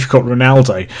Messi and you've got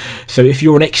Ronaldo. So if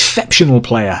you're an exceptional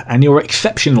player and you're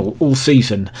exceptional all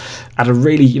season at a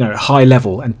really high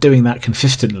level and doing that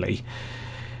consistently,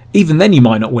 even then you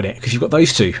might not win it because you've got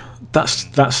those two. We'll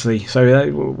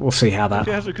see how that. If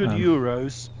he has a good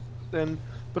Euros, then.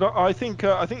 But I think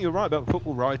you're right about the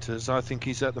football writers. I think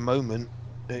he's at the moment.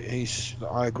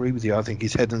 I agree with you. I think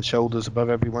he's head and shoulders above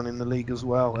everyone in the league as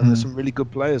well. And there's some really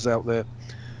good players out there.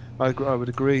 I would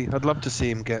agree. I'd love to see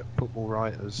him get football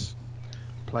writers,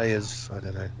 players. I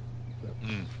don't know.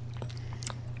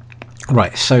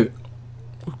 Right. So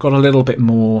we've got a little bit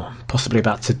more possibly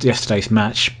about yesterday's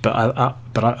match, but I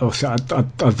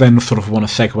then sort of want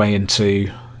to segue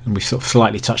into, and we sort of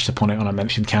slightly touched upon it when I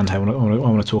mentioned Kante. I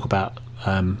want to talk about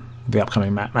the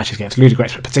upcoming matches against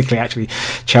Ludogorets, but particularly actually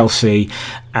Chelsea,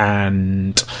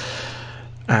 and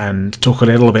talk a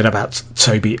little bit about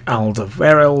Toby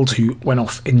Alderweireld, who went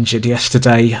off injured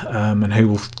yesterday, and who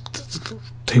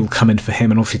will come in for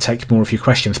him, and obviously take more of your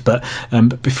questions. But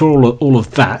before all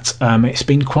of that, it's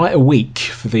been quite a week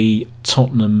for the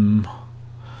Tottenham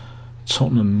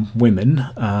women.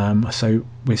 So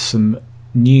with some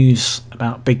news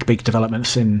about big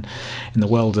developments in the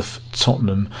world of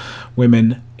Tottenham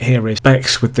women, here is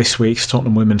Bex with this week's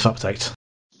Tottenham Women's Update.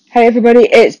 Hey everybody,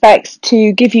 it's Bex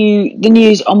to give you the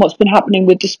news on what's been happening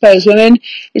with the Spurs women.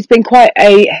 It's been quite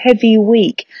a heavy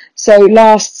week. So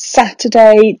last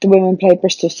Saturday, the women played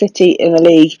Bristol City in the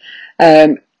league.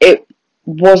 It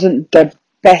wasn't the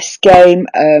best game.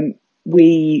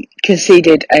 We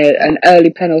conceded an early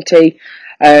penalty,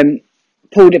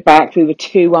 pulled it back. We were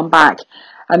 2-1 back,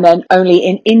 and then only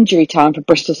in injury time for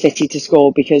Bristol City to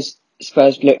score, because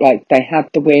Spurs looked like they had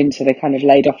the win, so they kind of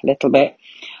laid off a little bit.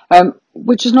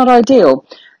 Which is not ideal.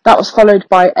 That was followed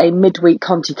by a midweek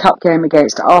Conti Cup game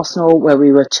against Arsenal, where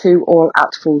we were 2-2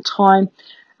 at full time,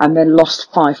 and then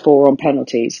lost 5-4 on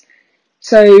penalties.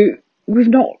 So we've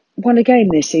not won a game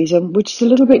this season, which is a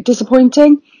little bit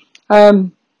disappointing.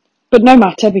 But no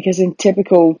matter, because in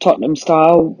typical Tottenham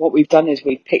style, what we've done is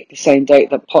we've picked the same date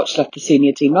that Poch left the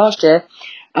senior team last year,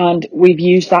 and we've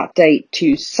used that date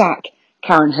to sack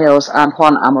Karen Hills and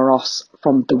Juan Amoros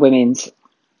from the women's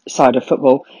side of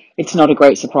football. It's not a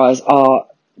great surprise. Our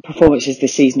performances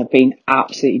this season have been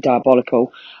absolutely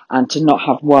diabolical, and to not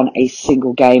have won a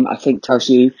single game, I think, tells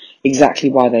you exactly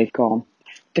why they've gone.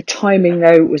 The timing,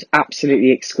 though, was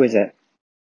absolutely exquisite.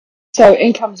 So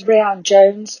in comes Rhiannon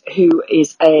Jones, who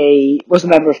was a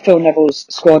member of Phil Neville's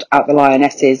squad at the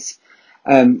Lionesses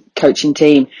coaching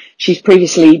team. She's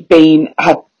previously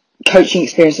had coaching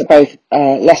experience at both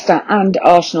Leicester and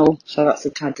Arsenal, so that's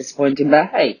a tad disappointing. But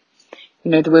hey,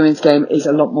 the women's game is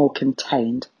a lot more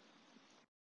contained.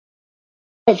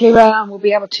 Hopefully Rhiannon will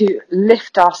be able to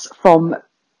lift us from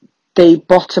the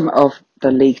bottom of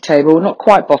the league table. Not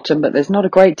quite bottom, but there's not a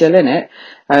great deal in it.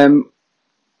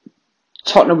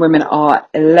 Tottenham women are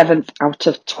 11th out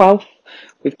of 12th.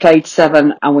 We've played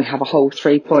 7 and we have a whole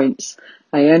 3 points.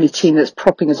 The only team that's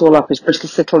propping us all up is Bristol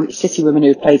City women, who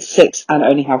have played 6 and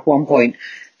only have 1 point.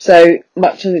 So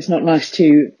much as it's not nice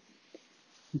to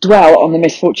dwell on the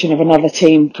misfortune of another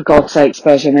team, for God's sake,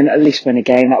 Spurs women at least win a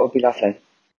game. That would be lovely.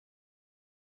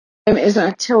 It isn't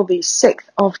until the 6th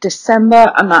of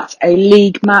December, and that's a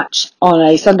league match on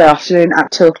a Sunday afternoon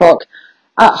at 2 o'clock.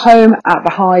 At home at the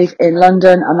Hive in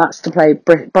London, and that's to play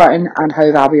Brighton and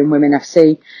Hove Albion Women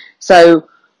FC. So,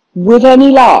 with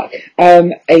any luck,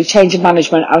 a change of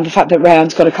management, and the fact that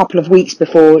Rhiannon's got a couple of weeks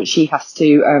before she has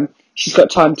to, she's got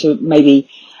time to maybe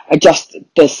adjust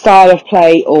the style of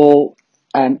play or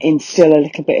instill a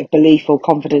little bit of belief or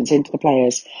confidence into the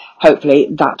players. Hopefully,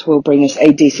 that will bring us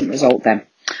a decent result then.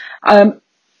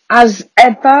 As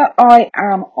ever, I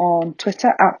am on Twitter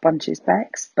at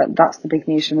BunchesBex, but that's the big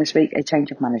news from this week, a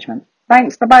change of management.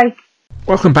 Thanks, bye-bye.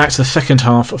 Welcome back to the second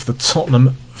half of the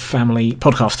Tottenham Family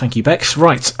Podcast. Thank you, Bex.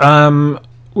 Right,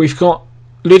 we've got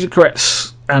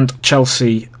Ludogorets and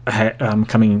Chelsea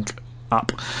coming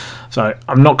up. So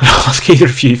I'm not going to ask either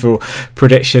of you for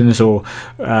predictions or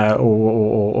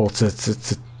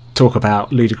to talk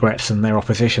about Ludogorets and their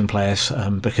opposition players,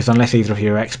 because unless either of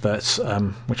you are experts,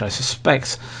 which I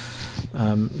suspect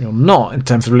you're not in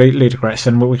terms of Ludogorets,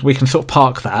 then we can sort of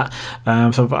park that.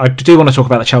 So I do want to talk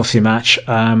about the Chelsea match.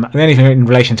 And the only thing in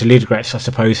relation to Ludogorets, I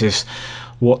suppose, is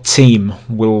what team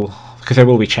will, because there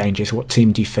will be changes, what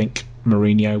team do you think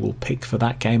Mourinho will pick for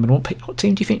that game, and what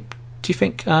team do you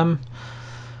think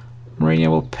Mourinho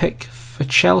will pick for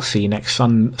Chelsea next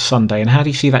Sunday, and how do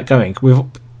you see that going?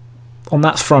 On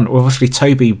that front, obviously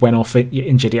Toby went off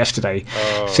injured yesterday.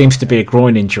 Seems to be a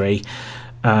groin injury.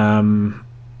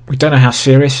 We don't know how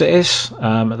serious it is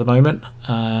at the moment,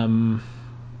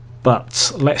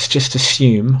 but let's just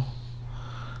assume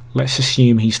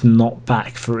he's not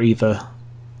back for either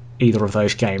of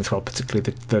those games. Well,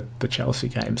 particularly the Chelsea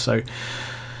game. So,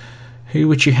 who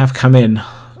would you have come in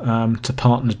to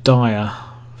partner Dyer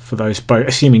for those both?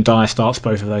 Assuming Dyer starts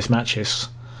both of those matches.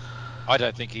 I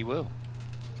don't think he will.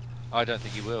 I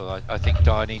think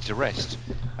Dyer needs a rest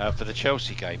for the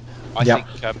Chelsea game. I think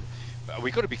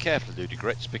we've got to be careful of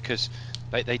Ludogorets, because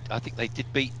I think they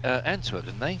did beat Antwerp,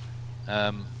 didn't they?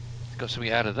 Got something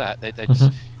out of that. They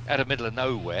just out of the middle of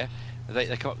nowhere.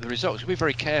 They come up with the results. We'll be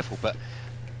very careful, but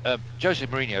Jose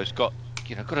Mourinho's got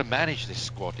to manage this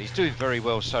squad. He's doing very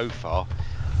well so far,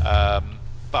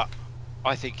 but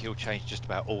I think he'll change just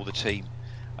about all the team.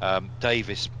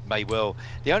 Davis may well.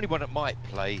 The only one that might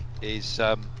play is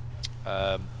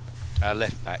our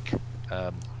left back,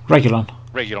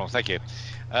 Reguilon, thank you,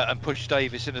 and push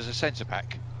Davis in as a centre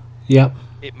back. Yep.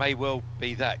 It may well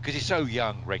be that, because he's so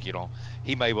young, Reguilon.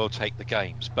 He may well take the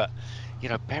games, but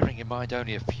bearing in mind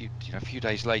only a few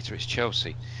days later it's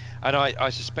Chelsea, and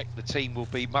I suspect the team will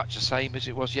be much the same as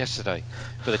it was yesterday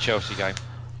for the Chelsea game.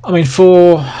 I mean,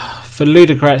 for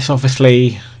Ludogorets,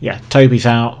 obviously, Toby's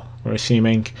out, we're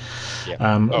assuming. Yeah.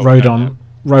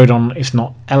 Rodon is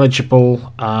not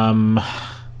eligible,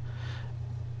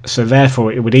 so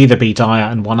therefore it would either be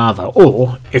Dyer and one other,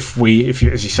 or if you,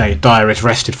 as you say, Dyer is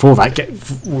rested for that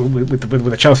with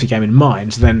the Chelsea game in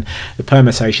mind, then the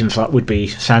permutations would be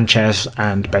Sanchez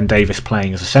and Ben Davis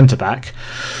playing as a centre back.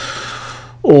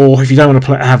 Or if you don't want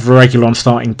to have Reguilon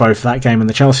starting both that game and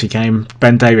the Chelsea game,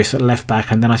 Ben Davis at left back,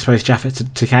 and then I suppose Japhet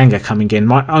Tanganga coming in.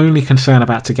 My only concern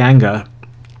about Tanganga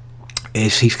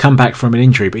is he's come back from an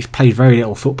injury, but he's played very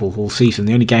little football all season.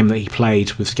 The only game that he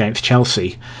played was against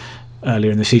Chelsea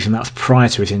earlier in the season. That was prior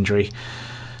to his injury.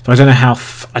 So I don't know how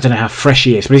fresh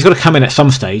he is, but he's got to come in at some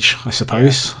stage, I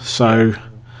suppose. Yeah. So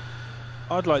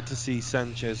I'd like to see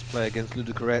Sanchez play against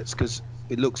Ludogorets because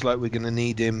it looks like we're going to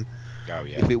need him Oh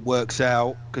yeah. if it works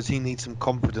out, because he needs some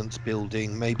confidence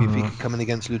building. Maybe if he could come in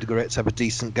against Ludogorets, have a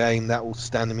decent game, that will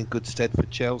stand him in good stead for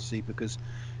Chelsea, because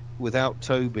without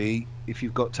Toby, if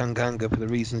you've got Tanganga for the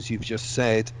reasons you've just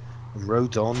said, and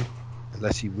Rodon,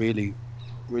 unless he really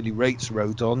rates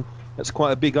Rodon, that's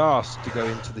quite a big ask to go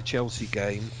into the Chelsea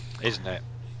game. Isn't it?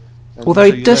 And Although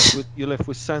so it you're left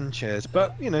with Sanchez,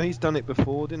 but he's done it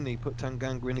before, didn't he? Put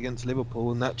Tanganga in against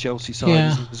Liverpool, and that Chelsea side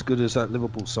Yeah. isn't as good as that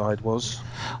Liverpool side was.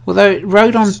 Although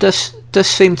Rodon does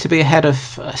seem to be ahead of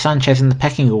Sanchez in the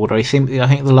pecking order. I think the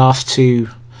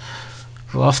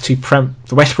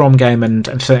the West Brom game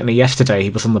and certainly yesterday he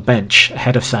was on the bench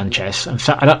ahead of Sanchez. And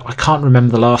I can't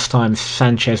remember the last time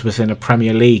Sanchez was in a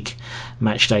Premier League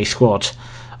matchday squad.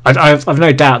 I've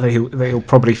no doubt that he'll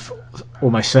probably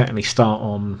almost certainly start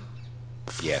on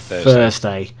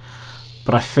Thursday.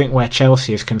 But I think where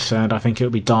Chelsea is concerned, I think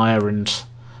it'll be Dyer and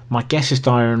my guess is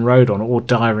Dyer and Rodon, or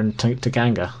Dyer and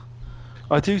Tanganga.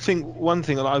 I do think one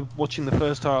thing. I'm watching the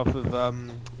first half of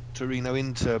Torino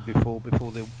Inter before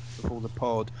the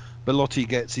pod. Belotti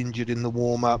gets injured in the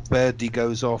warm up. Verdi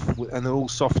goes off, and they're all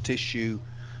soft tissue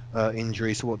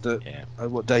injuries. What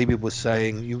David was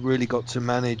saying, you really got to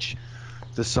manage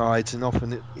the sides, and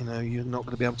often you're not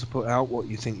going to be able to put out what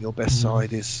you think your best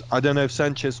side is. I don't know if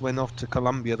Sanchez went off to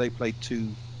Colombia. They played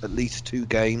at least two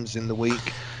games in the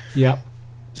week. Yep.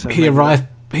 So he arrived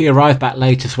back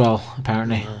late as well,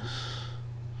 apparently.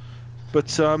 But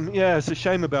it's a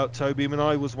shame about Toby. I mean,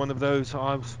 I was one of those.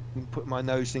 I've been putting my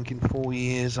nose thinking 4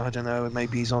 years. I don't know.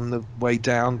 Maybe he's on the way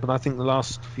down. But I think the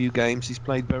last few games he's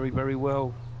played very, very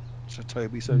well. So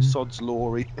Toby, sod's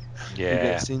law. He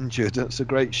gets injured. That's a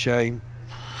great shame.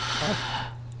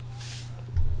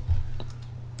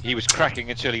 He was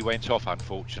cracking until he went off,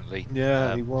 unfortunately.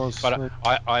 Yeah, he was. But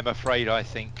I'm afraid I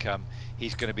think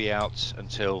he's going to be out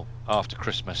until after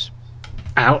Christmas.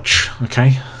 Ouch.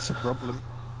 Okay. That's a problem.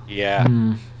 Yeah.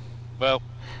 Well,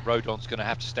 Rodon's going to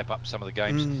have to step up some of the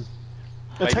games.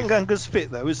 Tanganga's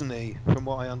fit though, isn't he? From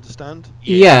what I understand.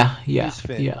 Yeah. He's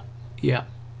fit. Yeah.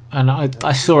 And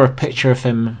I saw a picture of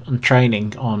him on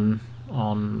training on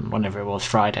whenever it was,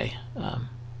 Friday.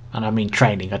 And I mean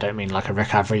training. I don't mean like a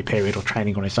recovery period or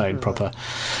training on its own. Proper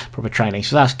training.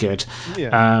 So that's good. Yeah.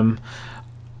 I'm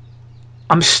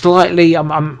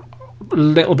a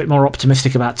little bit more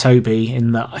optimistic about Toby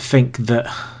in that I think that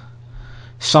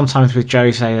sometimes with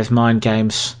Jose there's mind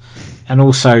games, and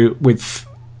also with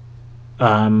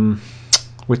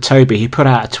Toby, he put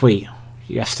out a tweet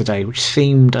yesterday which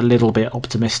seemed a little bit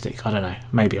optimistic. I don't know,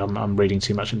 maybe I'm reading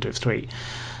too much into his tweet,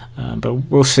 but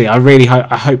we'll see. I really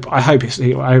hope he's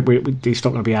not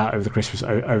going to be out over the Christmas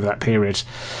over that period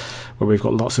where we've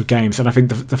got lots of games. And I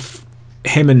think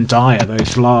him and Dyer,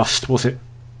 those last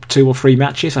 2 or 3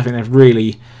 matches, I think they've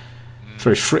really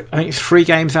I think it's 3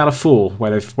 games out of 4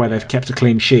 where they've kept a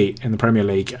clean sheet in the Premier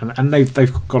League, and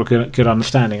they've got a good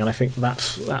understanding, and I think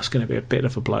that's going to be a bit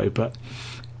of a blow. But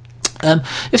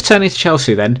let's turn into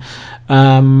Chelsea then.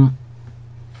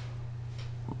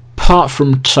 Apart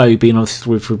from Toby, and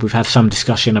obviously we've had some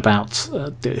discussion about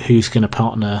who's going to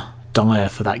partner Dyer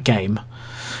for that game.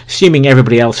 Assuming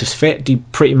everybody else is fit, do you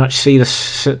pretty much see the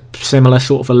similar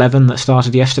sort of 11 that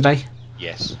started yesterday?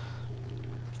 Yes.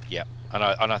 Yeah, and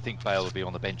I think Bale will be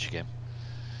on the bench again.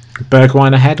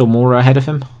 Bergwijn ahead or Mora ahead of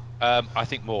him? I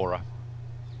think Mora.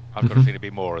 I've got a feeling it'll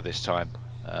be Mora this time.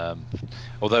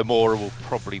 Although Mora will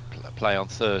probably play on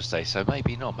Thursday, so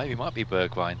maybe not. Maybe it might be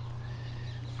Bergwijn.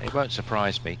 It won't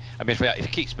surprise me. I mean, if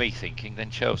it keeps me thinking,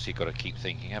 then Chelsea got to keep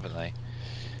thinking, haven't they?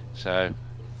 So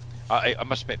I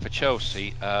must admit, for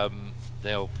Chelsea,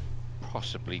 they'll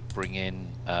possibly bring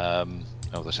in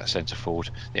there's that centre forward,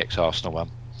 the ex-Arsenal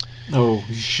one. Oh,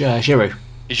 Giroud.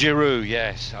 Giroud,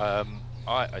 yes.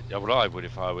 I would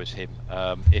if I was him.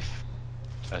 If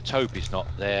Toby's not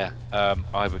there,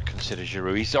 I would consider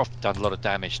Giroud. He's often done a lot of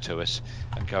damage to us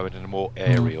and going in a more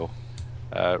aerial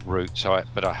route.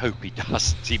 But I hope he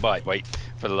doesn't. He might wait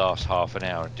for the last half an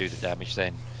hour and do the damage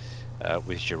then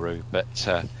with Giroud. But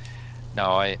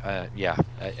no,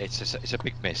 it's a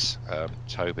big miss,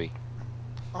 Toby.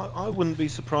 I wouldn't be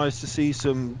surprised to see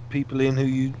some people in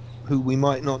who we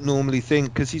might not normally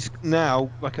think, because he's now,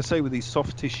 like I say, with these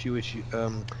soft tissue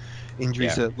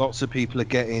injuries that lots of people are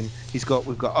getting. We've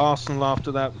got Arsenal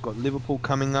after that. We've got Liverpool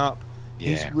coming up. Yeah.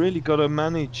 He's really got to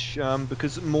manage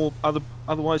because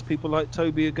otherwise people like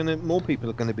Toby more people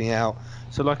are going to be out.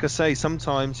 So like I say,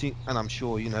 sometimes and I'm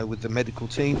sure with the medical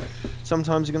team,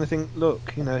 sometimes you're going to think,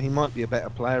 look, he might be a better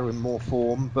player in more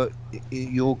form, but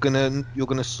you're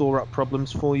gonna store up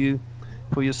problems for you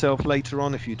for yourself later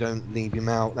on if you don't leave him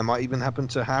out. That might even happen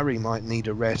to Harry. Might need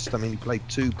a rest. I mean, he played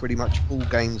 2 pretty much full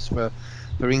games for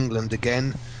England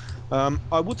again.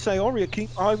 I would say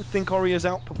I would think Ori has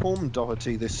outperformed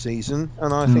Doherty this season,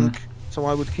 and I think so.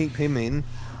 I would keep him in.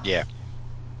 Yeah.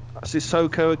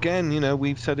 Sissoko again.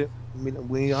 We've said it.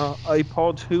 We are a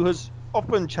pod who has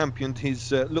often championed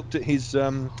his looked at his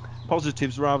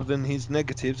positives rather than his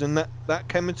negatives, and that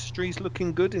chemistry is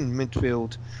looking good in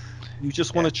midfield. You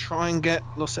just want to try and get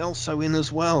Lo Celso in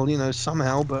as well,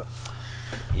 somehow, but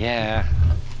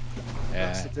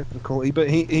that's the difficulty. But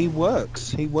he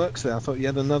works there. I thought he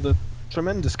had another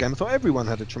tremendous game. I thought everyone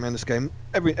had a tremendous game.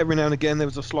 Every now and again there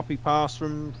was a sloppy pass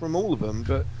from all of them,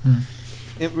 but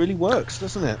it really works,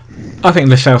 doesn't it? I think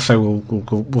Lo Celso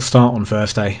will start on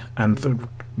Thursday, and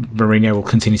Mourinho will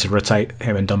continue to rotate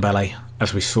him and Ndombele,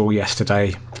 as we saw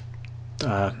yesterday.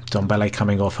 Ndombele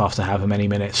coming off after however many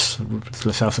minutes,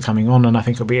 Lo Celso coming on, and I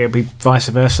think it'll be vice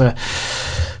versa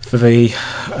for the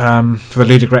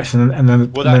Ludogorets and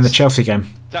then the Chelsea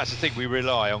game. That's the thing, we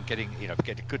rely on getting a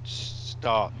good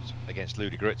start against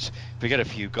Ludogorets. If we get a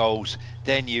few goals,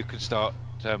 then you can start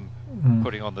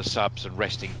putting on the subs and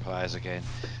resting players again,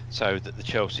 so that the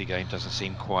Chelsea game doesn't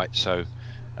seem quite so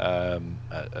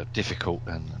difficult,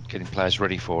 and getting players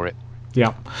ready for it.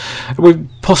 Yeah, we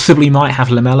possibly might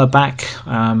have Lamela back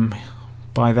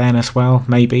by then as well,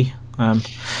 maybe.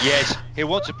 Yes, he'll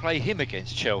want to play him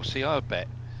against Chelsea, I bet.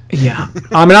 Yeah,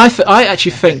 I mean, I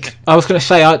actually think I was going to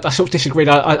say I sort of disagreed.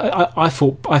 I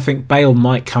think Bale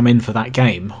might come in for that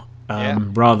game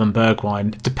rather than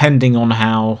Bergwijn, depending on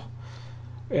how.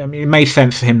 I mean, it made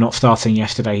sense for him not starting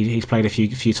yesterday. He's played a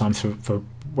few times for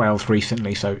Wales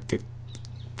recently, so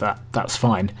that's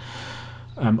fine.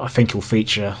 I think he'll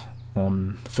feature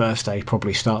on Thursday,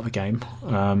 probably start the game.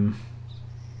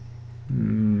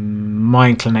 My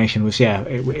inclination was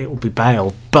it will be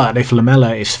Bale, but if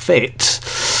Lamela is fit,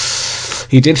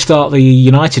 he did start the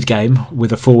United game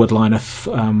with a forward line of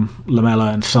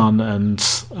Lamela and Son and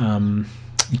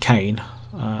Kane,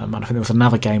 and I think there was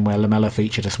another game where Lamela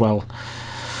featured as well.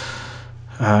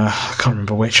 I can't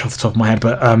remember which off the top of my head,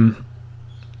 but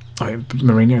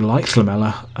Mourinho likes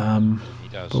Lamela.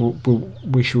 But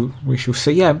we shall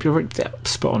see. Yeah, you're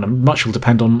spot on. Much will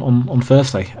depend on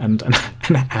Thursday and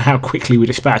how quickly we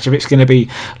dispatch. If it's going to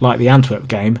be like the Antwerp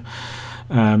game,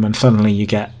 and suddenly you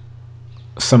get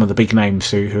some of the big names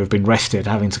who have been rested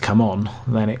having to come on,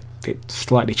 then it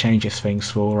slightly changes things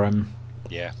for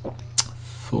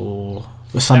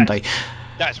Sunday.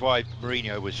 That's why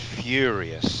Mourinho was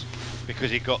furious,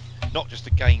 because he got not just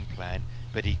a game plan,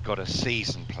 but he got a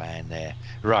season plan there.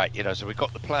 Right, so we've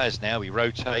got the players now, we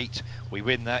rotate, we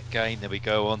win that game, then we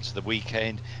go on to the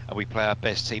weekend and we play our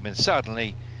best team, and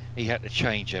suddenly he had to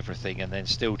change everything and then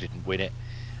still didn't win it.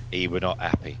 He were not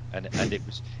happy, and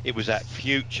it was that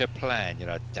future plan,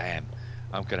 damn,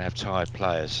 I'm going to have tired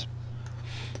players.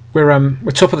 We're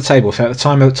top of the table, so at the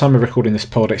time of recording this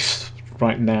pod, it's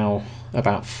right now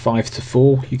about 5 to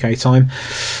 4 UK time.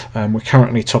 We're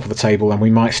currently top of the table, and we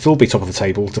might still be top of the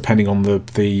table depending on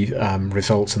the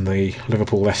results in the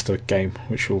Liverpool-Leicester game,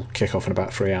 which will kick off in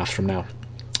about 3 hours from now.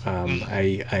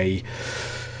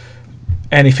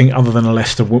 Anything other than a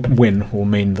Leicester win will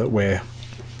mean that we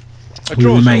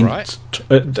remain right.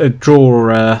 a draw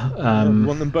or a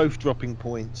want them both dropping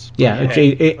points.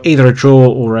 Either a draw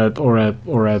or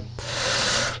a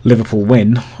Liverpool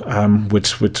win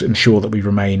would ensure that we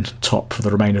remain top for the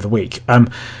remainder of the week.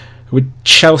 With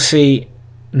Chelsea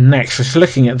next, just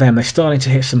looking at them, they're starting to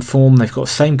hit some form. They've got the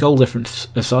same goal difference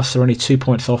as us. They're only 2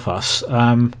 points off us.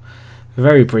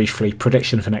 Very briefly,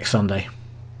 prediction for next Sunday.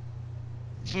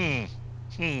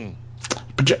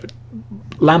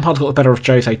 Lampard's got the better of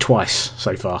Jose twice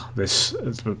so far. This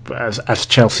as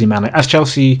Chelsea manager,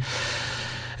 actually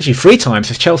 3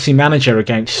 times as Chelsea manager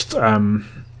against. Not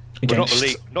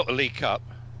the League Cup.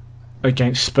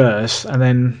 Against Spurs, and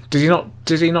then did he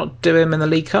not do him in the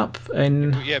League Cup?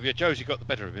 But Josie got the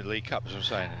better of him in the League Cup, as I'm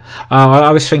saying.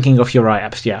 I was thinking of, you're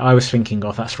right. Yeah, I was thinking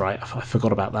of, that's right. I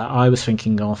forgot about that. I was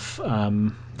thinking of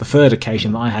the third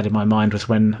occasion that I had in my mind was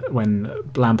when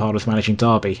Lampard was managing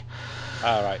Derby.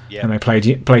 All right, yeah. And they played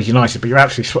United, but you're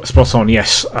absolutely spot on.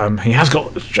 Yes, he has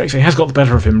got the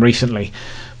better of him recently,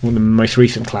 in the most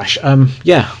recent clash.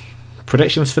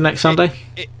 Predictions for next Sunday.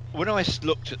 When I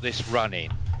looked at this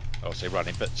I'll say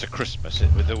running, but to Christmas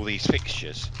with all these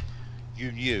fixtures,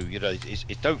 you knew,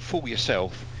 don't fool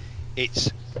yourself.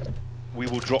 We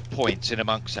will drop points in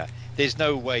amongst that. There's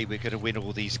no way we're going to win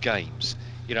all these games,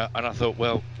 And I thought,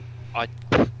 well,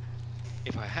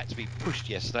 if I had to be pushed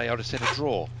yesterday, I'd have said a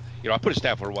draw. I put us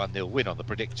down for a 1-0 win on the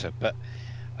predictor, but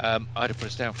I'd have put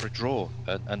us down for a draw.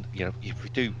 And if we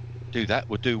do do that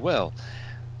will do well.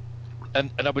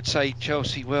 And I would say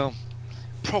Chelsea, well,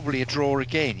 probably a draw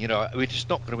again. You know, we're just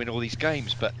not going to win all these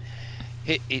games, but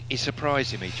it's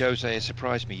surprising me. Jose has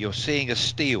surprised me. You're seeing a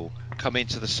steal come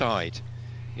into the side.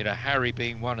 You know, Harry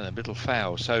being one of them, little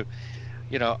foul. So,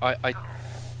 you know,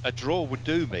 a draw would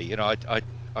do me. You know,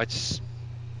 I'd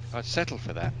settle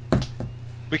for that.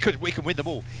 We can win them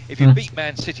all. If you beat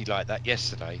Man City like that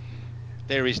yesterday,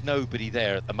 there is nobody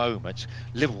there at the moment.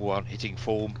 Liverpool aren't hitting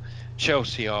form.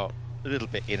 Chelsea are a little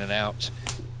bit in and out.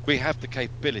 We have the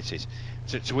capabilities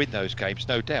to win those games,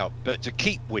 no doubt. But to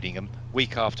keep winning them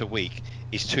week after week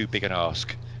is too big an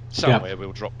ask. Somewhere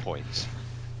we'll drop points.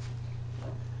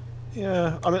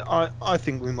 Yeah, I mean, I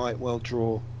think we might well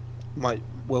draw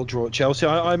at Chelsea.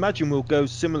 I imagine we'll go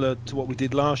similar to what we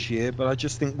did last year, but I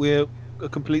just think we're a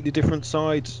completely different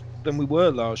side than we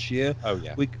were last year. Oh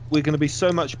yeah, we're going to be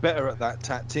so much better at that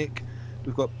tactic.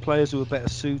 We've got players who are better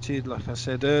suited, like I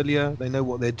said earlier. They know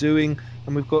what they're doing,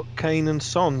 and we've got Kane and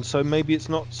Son, so maybe it's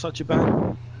not such a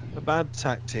bad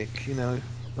tactic, you know.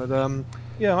 But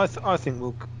yeah, I think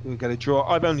we'll get a draw.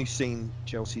 I've only seen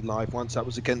Chelsea live once. That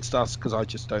was against us, because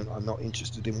I'm not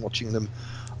interested in watching them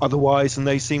otherwise, and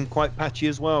they seem quite patchy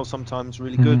as well. Sometimes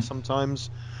really good,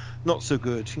 sometimes not so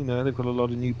good. You know, they've got a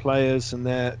lot of new players, and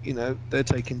they're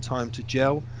taking time to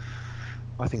gel.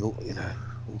 I think all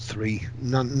three,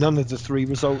 none of the three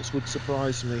results would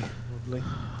surprise me, probably.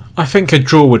 I think a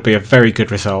draw would be a very good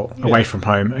result away from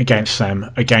home against them.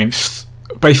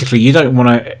 Basically, you don't want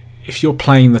to, if you're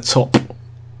playing the top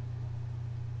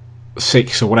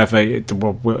 6 or whatever.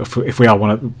 If we are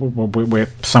we're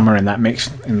somewhere in that mix,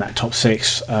 in that top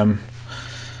 6. I'm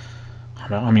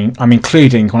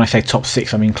including, when I say top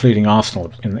 6, I'm including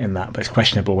Arsenal in that, but it's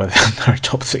questionable whether they're a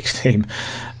top 6 team.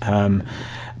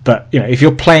 But if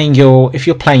you're playing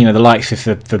the likes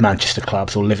of the Manchester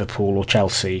clubs or Liverpool or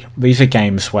Chelsea, these are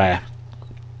games where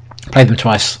play them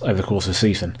twice over the course of the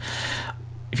season.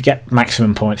 If you get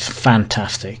maximum points,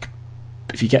 fantastic.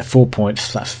 If you get 4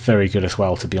 points, that's very good as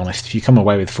well. To be honest, if you come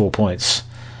away with 4 points,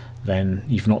 then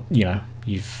the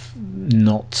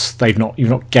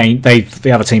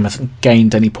other team hasn't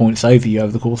gained any points over you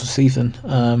over the course of the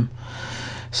season.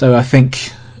 So I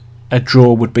think a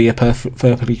draw would be a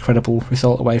perfectly credible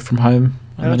result away from home.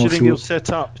 How do you think he'll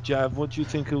set up, Jav? What do you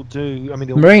think he'll do? I mean,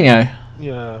 Mourinho.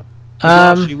 Yeah.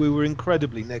 Last year we were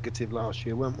incredibly negative last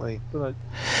year, weren't we? But I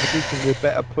do think we're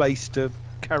better placed to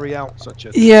carry out such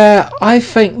a. Yeah, I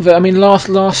think that. I mean,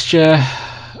 last year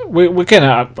we're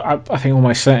gonna. I think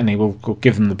almost certainly we'll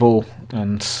give them the ball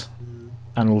and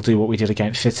we'll do what we did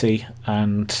against City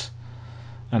and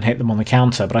hit them on the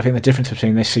counter. But I think the difference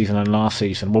between this season and last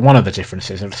season, well, one of the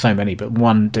differences, there are so many, but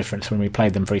one difference when we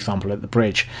played them, for example, at the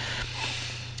Bridge,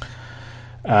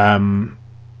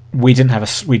 we didn't have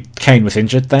Kane was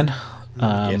injured then.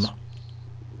 Yes.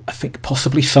 I think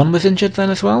possibly Son was injured then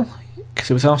as well, because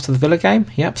it was after the Villa game.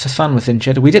 Yep, so Son was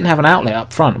injured. We didn't have an outlet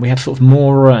up front. We had sort of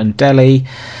Mora and Dele.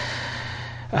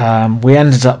 We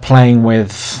ended up playing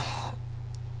with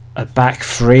a back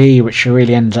 3, which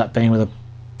really ended up being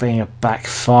a back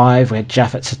 5. We had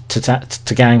Jaffet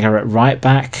Tanganga at right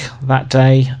back that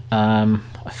day. I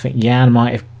think Jan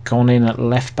might have gone in at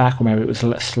left back, or maybe it was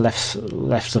left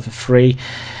of a 3.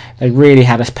 They really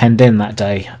had us penned in that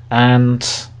day, and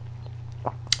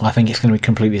I think it's going to be a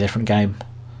completely different game.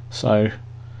 So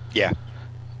yeah,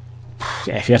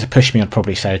 if you had to push me, I'd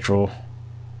probably say a draw.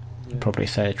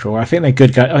 I think they're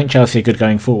good. I think Chelsea are good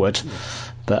going forward,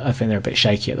 but I think they're a bit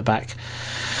shaky at the back.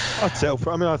 I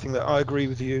think that I agree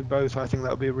with you both. I think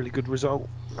that would be a really good result.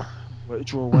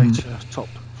 Draw away to top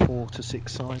 4 to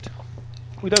 6 side.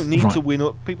 We don't need to win.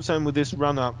 People saying with this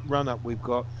run up we've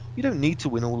got, you don't need to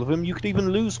win all of them. You could even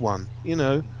lose one.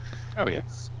 Oh yeah.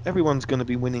 Everyone's going to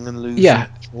be winning and losing. Yeah.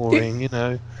 Drawing.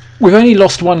 We've only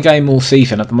lost one game all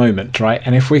season at the moment, right?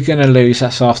 And if we're going to lose,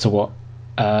 that's after what?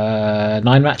 9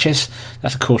 matches.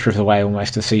 That's a quarter of the way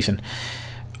almost of the season.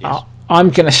 Yes.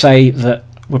 I'm going to say that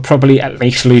we'll probably at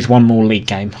least lose one more league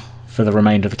game for the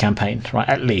remainder of the campaign, right?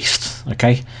 At least,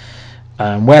 okay.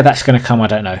 Where that's going to come, I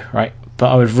don't know, right?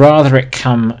 But I would rather it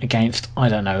come against, I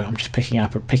don't know, I'm just picking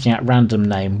out random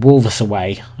name, Wolves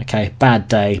away, okay, bad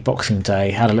day, Boxing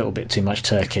Day, had a little bit too much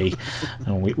turkey,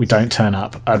 and we don't turn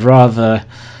up. I'd rather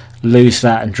lose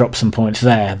that and drop some points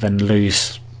there than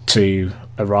lose to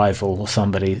a rival or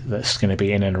somebody that's going to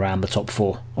be in and around the top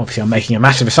 4. Obviously, I'm making a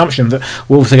massive assumption that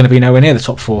Wolves are going to be nowhere near the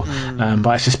top 4, but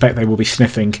I suspect they will be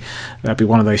sniffing. There'll be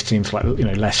one of those teams like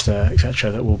Leicester, etc.,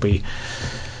 that will be,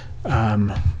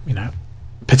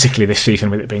 particularly this season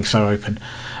with it being so open.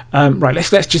 Right, let's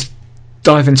just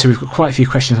dive into, we've got quite a few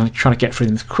questions. I'm trying to get through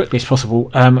them as quickly as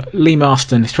possible. Lee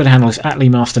Marston, his Twitter handle is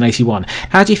 @LeeMarston81.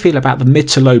 How do you feel about the mid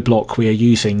to low block we are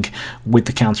using with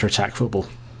the counter-attack football?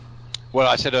 Well,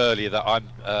 I said earlier that I'm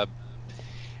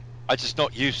just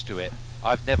not used to it.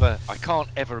 I can't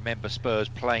ever remember Spurs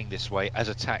playing this way as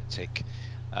a tactic.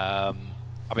 I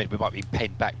mean, we might be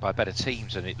penned back by better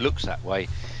teams and it looks that way,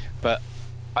 but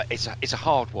it's a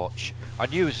hard watch. I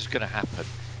knew this was going to happen.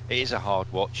 It is a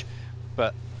hard watch,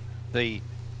 but the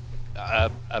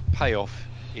payoff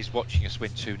is watching us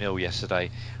win 2-0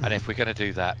 yesterday. And if we're going to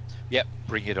do that, yep,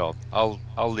 bring it on. I'll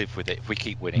live with it if we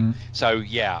keep winning. So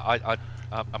yeah,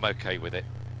 I'm okay with it.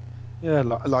 Yeah,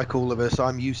 like all of us,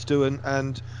 I'm used to,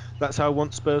 and that's how I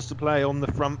want Spurs to play, on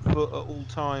the front foot at all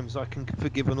times. I can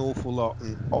forgive an awful lot,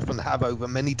 and often have over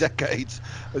many decades,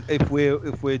 if we're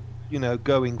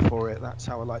going for it. That's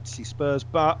how I like to see Spurs.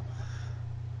 But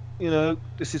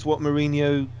this is what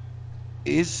Mourinho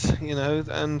is,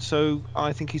 and so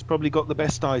I think he's probably got the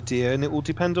best idea, and it will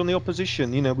depend on the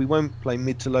opposition. We won't play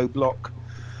mid to low block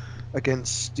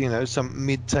against some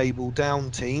mid-table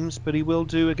down teams, but he will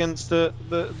do against the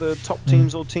top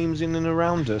teams or teams in and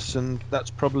around us, and that's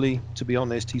probably, to be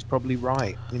honest, he's probably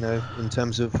right. In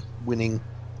terms of winning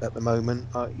at the moment,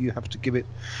 you have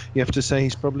to say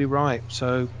he's probably right.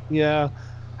 So yeah,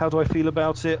 how do I feel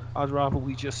about it? I'd rather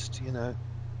we just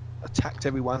attacked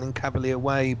everyone in cavalier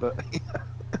way, but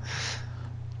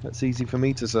that's easy for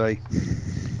me to say.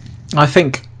 I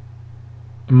think,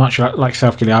 much like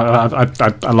Southgate,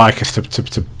 I like us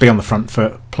to be on the front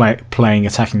foot, playing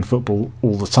attacking football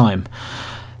all the time.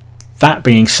 That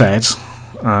being said,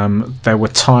 there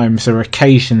were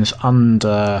occasions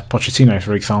under Pochettino,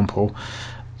 for example,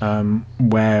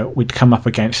 where we'd come up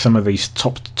against some of these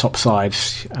top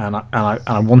sides, and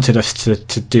I wanted us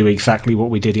to do exactly what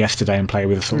we did yesterday and play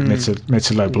with a sort of mid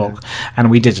to low block, and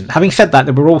we didn't. Having said that,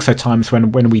 there were also times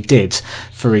when we did.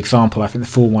 For example, I think the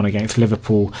 4-1 against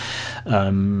Liverpool,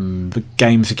 the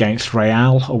games against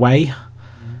Real away,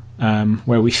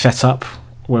 where we set up,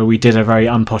 where we did a very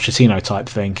un-Pochettino type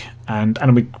thing,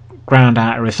 and we ground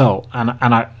out a result,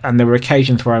 and there were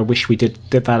occasions where I wish we did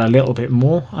that a little bit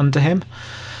more under him.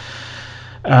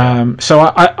 So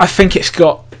I think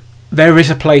there is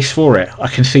a place for it. I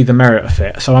can see the merit of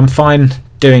it. So I'm fine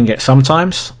doing it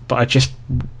sometimes, but I just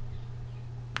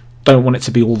don't want it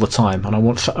to be all the time.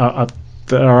 And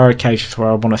there are occasions where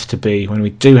I want us to be, when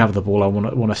we do have the ball, I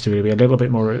want us to be a little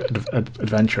bit more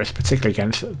adventurous, particularly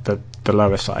against the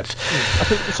lower sides. I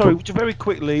think, very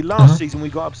quickly, last season we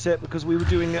got upset because we were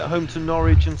doing it at home to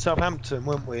Norwich and Southampton,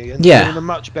 weren't we? And we're in a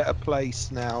much better place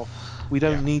now. We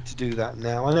don't need to do that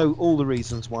now. I know all the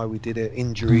reasons why we did it: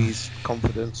 injuries,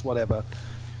 confidence, whatever.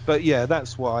 But yeah,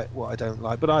 that's what I don't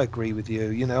like. But I agree with you.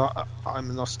 I'm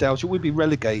a nostalgia. We'd be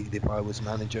relegated if I was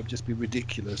manager. It'd just be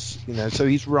ridiculous. So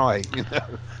he's right.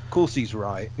 Of course he's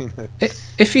right.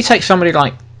 If you take somebody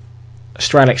like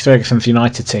Sir Alex Ferguson's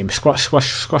United team,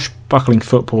 squashbuckling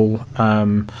football,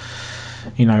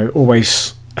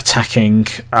 always attacking,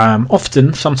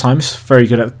 often, sometimes very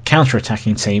good at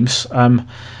counter-attacking teams.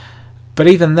 But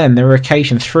even then, there were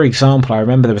occasions. For example, I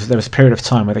remember there was a period of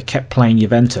time where they kept playing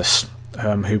Juventus,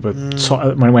 who were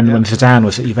when Zidane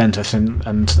was at Juventus,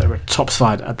 and they were top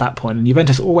side at that point, and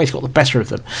Juventus always got the better of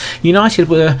them. United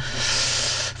were,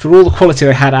 for all the quality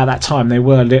they had at that time, they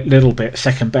were a little bit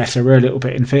second best. They were a little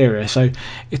bit inferior. So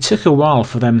it took a while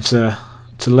for them to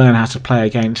learn how to play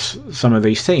against some of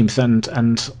these teams,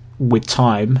 and with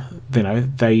time,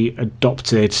 they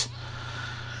adopted.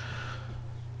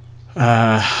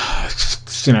 On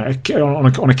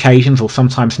occasions, or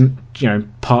sometimes,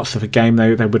 parts of a game,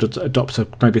 they would adopt a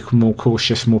maybe more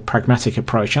cautious, more pragmatic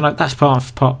approach, and that's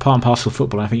part and parcel of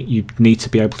football. I think you need to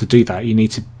be able to do that. You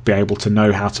need to be able to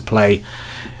know how to play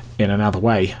in another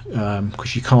way,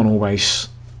 because you can't always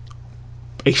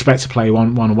expect to play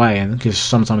one way, and because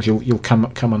sometimes you'll come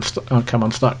unstuck.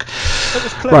 That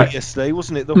was clever yesterday,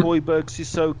 wasn't it? The Højbjerg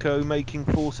Sissoko making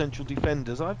 4 central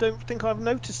defenders. I don't think I've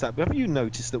noticed that. But have you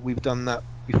noticed that we've done that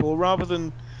before? Rather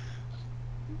than,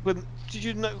 did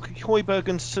you know Højbjerg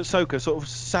and Sissoko sort of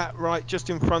sat right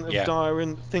just in front of Dyer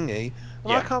and Thingy?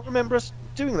 And I can't remember us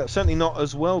doing that. Certainly not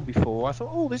as well before. I thought,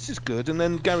 oh, this is good. And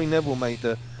then Gary Neville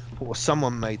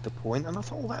someone made the point, and I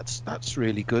thought, oh, that's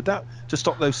really good. That to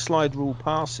stop those slide rule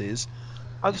passes.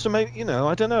 I don't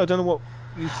know what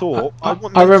you thought. I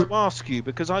wanted to ask you,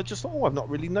 because I just thought, I've not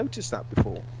really noticed that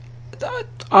before.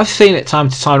 I've seen it time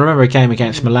to time. I remember a game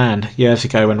against Milan years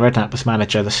ago when Redknapp was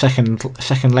manager, the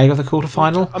second leg of the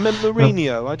quarter-final. I remember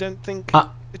Mourinho. I don't think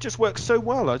it just worked so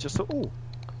well. I just thought, oh.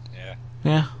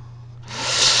 Yeah.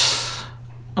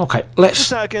 Okay, let's. Was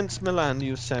that against Milan?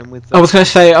 You were saying with. I was going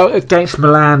to say against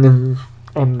Milan in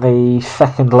in the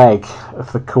second leg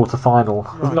of the quarter-final.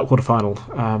 Right. Not quarter-final.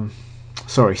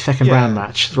 Second Yeah. round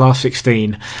match, last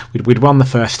 16. We'd won the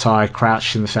first tie,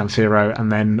 crouched in the San Siro,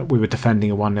 and then we were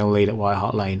defending a 1-0 lead at White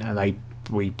Hart Lane, and it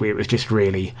was just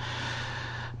really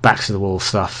backs to the wall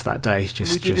stuff that day. We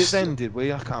did it then, did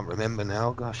we? I can't remember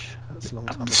now. Gosh, that's a long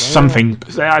time ago. Something.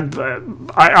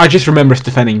 I just remember us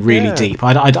defending really deep.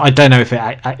 I don't know if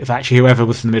actually whoever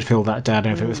was in the midfield that day. I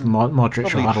don't know if it was Modric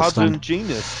Probably or Huddlestone. Hudson,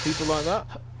 Genius, people like that.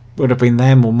 Would have been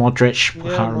them or Modric.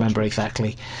 I can't remember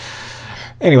exactly.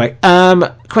 Anyway,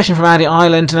 question from Andy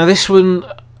Ireland. Now this one,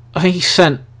 I think he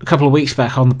sent a couple of weeks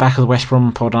back on the back of the West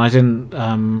Brom pod, and I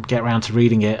didn't get around to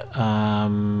reading it.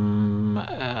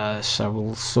 So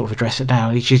we'll sort of address it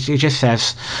now. He just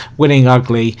says, "Winning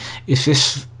ugly. Is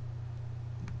this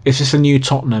a new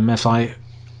Tottenham? As I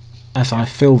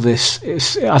feel this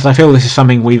is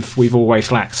something we've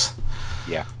always lacked."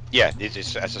 Yeah.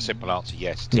 It's as a simple answer,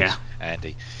 yes. Yeah,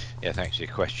 Andy. Yeah, thanks for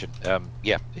your question.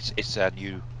 It's a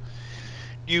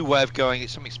new way of going.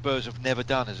 It's something Spurs have never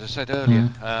done, as I said earlier,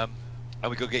 and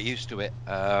we've got to get used to it.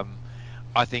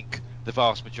 I think the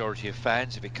vast majority of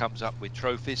fans, if it comes up with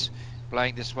trophies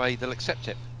playing this way, they'll accept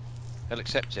it.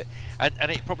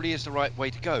 And it probably is the right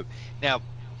way to go. Now,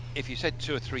 if you said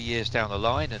 2 or 3 years down the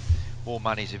line and more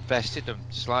money's invested and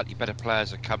slightly better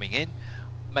players are coming in,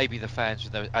 maybe the fans,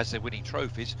 as they're winning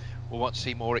trophies, will want to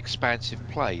see more expansive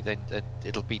play. Then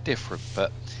it'll be different.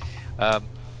 But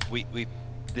we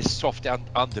this soft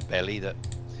underbelly that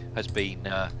has been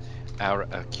our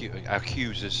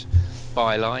accusers'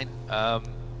 byline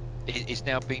is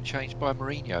now being changed by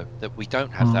Mourinho. That we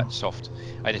don't have that soft,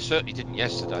 and it certainly didn't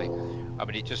yesterday. I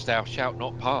mean, it just thou shalt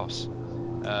not pass.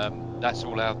 That's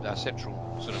all our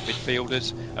central sort of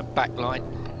midfielders and backline.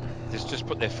 Just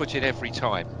put their foot in every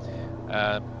time.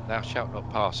 Thou shalt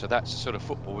not pass. So that's the sort of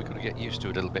football we've got to get used to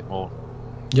a little bit more.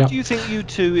 Yep. Do you think you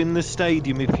two in the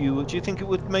stadium, do you think it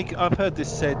would make? I've heard this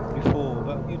said before,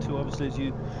 but you two, obviously, as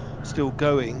you still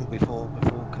going before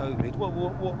COVID,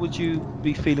 what would you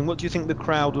be feeling? What do you think the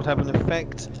crowd would have an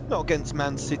effect? Not against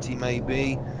Man City,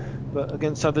 maybe, but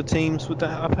against other teams. Would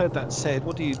that? I've heard that said.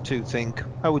 What do you two think?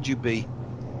 How would you be?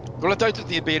 Well, I don't think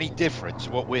there'd be any difference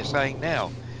to what we're saying now.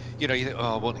 You think,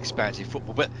 I want expansive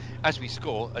football, but as we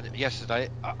score, and yesterday,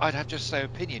 I'd have just the same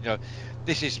opinion.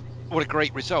 This is what a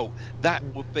great result. That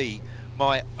would be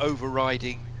my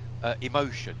overriding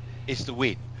emotion, is the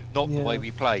win, not the way we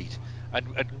played. And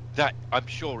that, I'm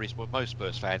sure, is what most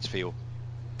Spurs fans feel.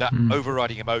 That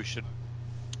overriding emotion.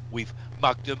 We've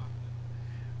mugged them.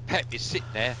 Pep is sitting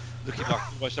there looking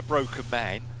like almost a broken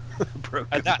man. Well,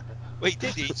 he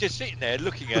did. He's just sitting there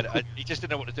looking at it, and he just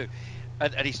didn't know what to do.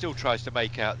 And he still tries to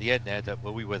make out at the end there that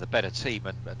we were the better team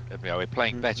and we're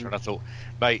playing better. And I thought,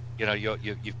 mate,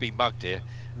 you've been mugged here,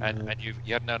 and you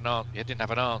didn't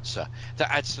have an answer. That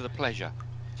adds to the pleasure.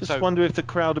 Just wonder if the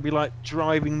crowd would be like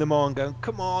driving them on, going,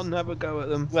 "Come on, have a go at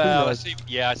them." Well, I see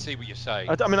what you're saying.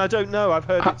 I mean, I don't know. I've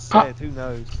heard it said. Who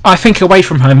knows? I think away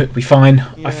from home it'd be fine.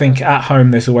 Yeah. I think at home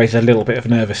there's always a little bit of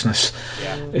nervousness.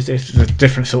 Yeah. It's a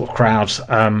different sort of crowd.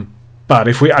 But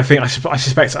I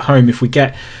suspect at home if we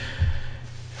get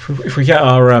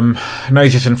our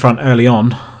noses in front early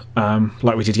on,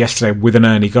 like we did yesterday with an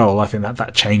early goal, I think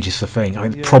that changes the thing. I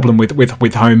think the problem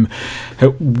with home,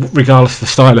 regardless of the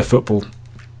style of football.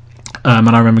 And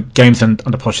I remember games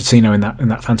under Pochettino in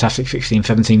that fantastic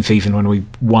 16-17 season when we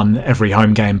won every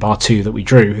home game bar 2 that we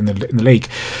drew in the league.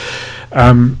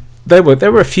 There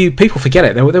were a few people forget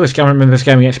it. There was I remember this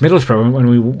game against Middlesbrough when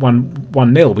we won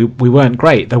 1-0. We weren't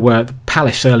great. There were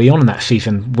Palace early on in that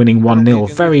season winning 1-0.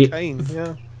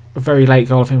 A very late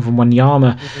goal, I think, from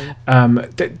Wanyama.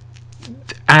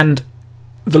 And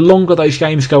the longer those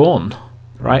games go on,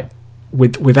 right,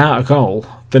 without a goal,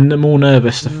 then the more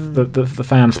nervous the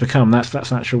fans become.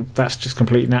 That's natural. That's just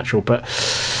completely natural. But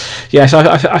yeah, so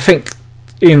I think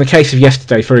in the case of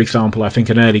yesterday, for example, I think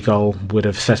an early goal would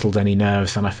have settled any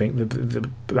nerves, and I think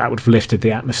that would have lifted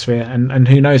the atmosphere. And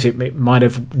who knows, it might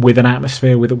have, with an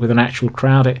atmosphere, with an actual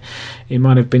crowd, it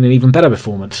might have been an even better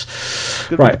performance.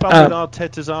 Good with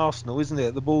Arteta's Arsenal, isn't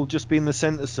it? The ball just be in the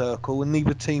centre circle, and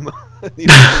neither team will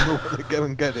want to go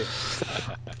and get it.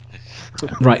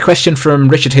 Right, question from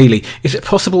Richard Healy. Is it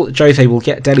possible that Jose will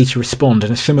get Delhi to respond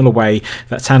in a similar way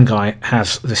that Tanguy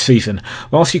has this season?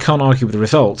 Whilst you can't argue with the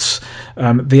results,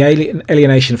 the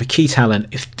alienation of a key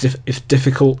talent is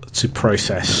difficult to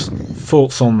process.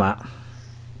 Thoughts on that?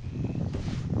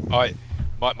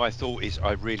 My thought is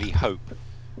I really hope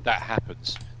that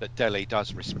happens, that Delhi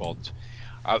does respond.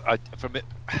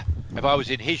 If I was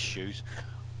in his shoes,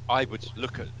 I would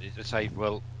look at it and say,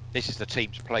 well, this is the team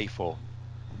to play for.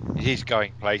 It is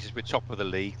going places. We're top of the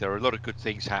league. There are a lot of good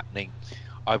things happening.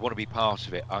 I want to be part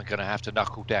of it. I'm going to have to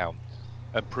knuckle down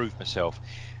and prove myself,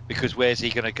 because where's he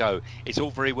going to go? It's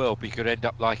all very well, but you could end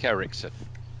up like Ericsson.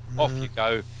 Off you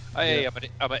go. Hey, Yeah.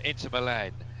 I'm at Inter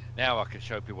Milan. Now I can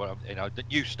show people the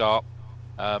new start.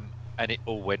 And it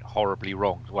all went horribly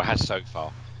wrong. Well, it has so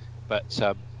far. But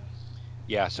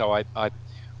yeah, so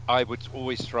I would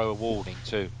always throw a warning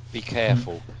to be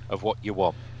careful of what you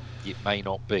want. It may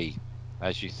not be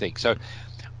as you think. So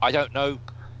I don't know.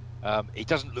 It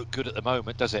doesn't look good at the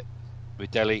moment, does it?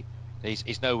 With Delhi,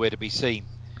 he's nowhere to be seen.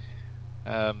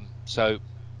 So,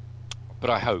 but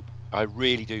I hope. I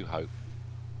really do hope.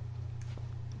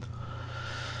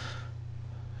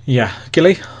 Yeah,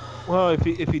 Gilly. Well, if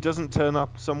he doesn't turn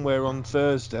up somewhere on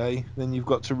Thursday, then you've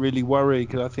got to really worry,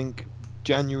 because I think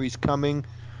January's coming.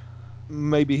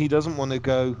 Maybe he doesn't want to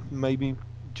go. Maybe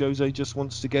Jose just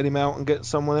wants to get him out and get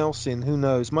someone else in. Who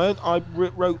knows? I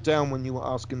wrote down when you were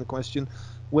asking the question,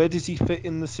 where does he fit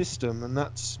in the system? And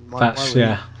that's my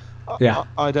worry. Yeah.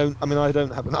 I don't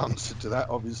have an answer to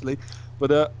that, obviously,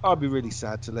 but I'd be really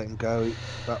sad to let him go.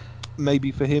 But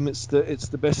maybe for him, it's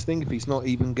the best thing if he's not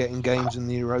even getting games in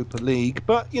the Europa League.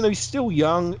 But he's still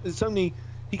young.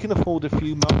 He can afford a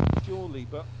few months, surely.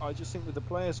 But I just think with the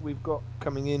players we've got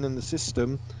coming in the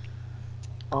system,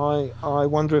 I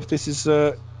wonder if this is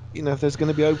if there's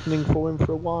going to be opening for him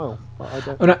for a while. But I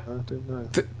don't know.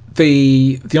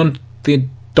 The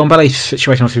Dombele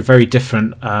situation was very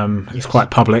different. It's quite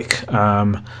public.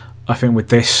 I think with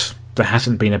this, there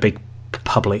hasn't been a big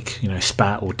public,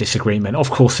 spat or disagreement. Of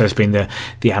course, there's been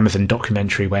the Amazon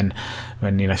documentary when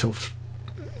sort of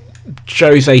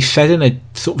Jose said in a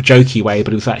sort of jokey way,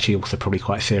 but it was actually also probably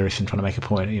quite serious and trying to make a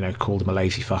point. Called him a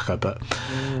lazy fucker. But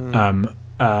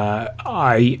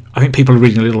I think people are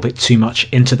reading a little bit too much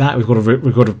into that. We've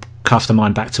got to cast our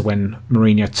mind back to when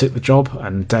Mourinho took the job,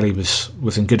 and Delhi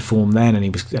was in good form then, and he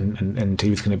was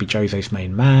going to be Jose's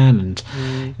main man, and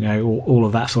all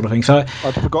of that sort of thing. So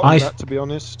I'd forgotten that, to be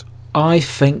honest. I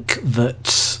think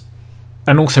that,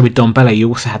 and also with Dombele, you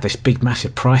also had this big,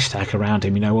 massive price tag around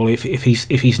him. Well, if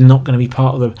he's not going to be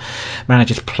part of the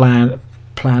manager's plans,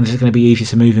 is it going to be easy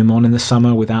to move him on in the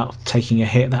summer without taking a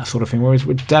hit, that sort of thing. Whereas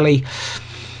with Delhi,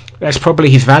 that's probably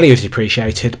his value is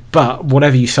depreciated, but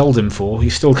whatever you sold him for,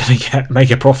 you're still going to make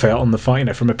a profit on the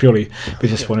fight. From a purely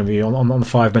business point of view, on the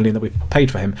 $5 million that we paid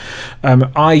for him.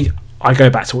 I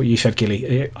go back to what you said,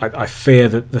 Gilly. I fear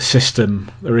that the system,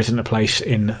 there isn't a place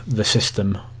in the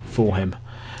system for him.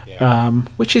 Yeah.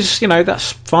 Which is,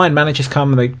 that's fine. Managers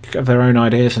come, they have their own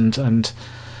ideas, and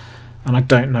I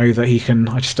don't know that he can.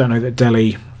 I just don't know that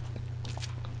Delhi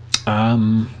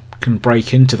can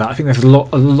break into that. I think there's a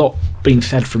lot being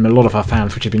said from a lot of our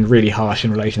fans, which have been really harsh in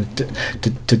relation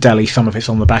to Delhi. Some of it's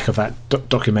on the back of that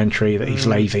documentary, that he's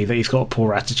lazy, that he's got a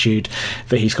poor attitude,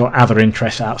 that he's got other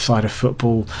interests outside of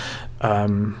football.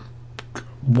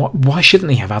 Why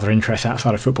shouldn't he have other interests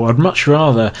outside of football? I'd much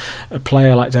rather a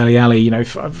player like Dele Alli, I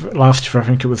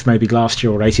think it was maybe last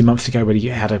year or 18 months ago, when he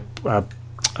had a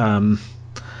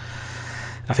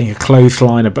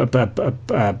clothesline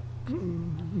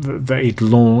that he'd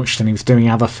launched, and he was doing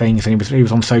other things, and he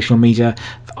was on social media.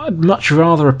 I'd much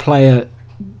rather a player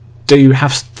do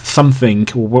have something,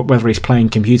 or whether he's playing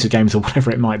computer games or whatever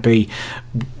it might be.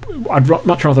 I'd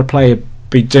much rather a player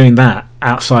be doing that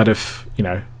outside of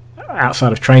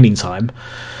training time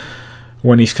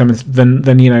when he's coming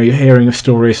than you're hearing of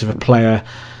stories of a player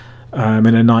in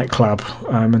a nightclub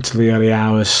until the early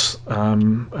hours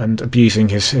and abusing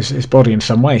his body in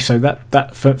some way. So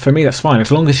that for me, that's fine,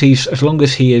 as long as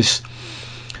he is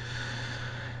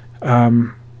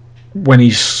when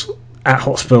he's at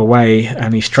Hotspur Way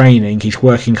and he's training, he's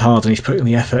working hard and he's putting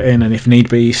the effort in, and if need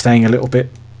be, he's staying a little bit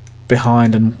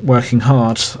behind and working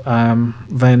hard,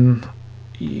 then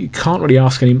you can't really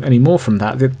ask any more from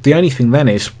that. The only thing then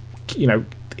is,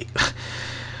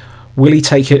 will he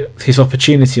take his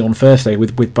opportunity on Thursday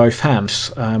with both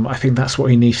hands? I think that's what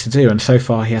he needs to do, and so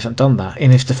far he hasn't done that.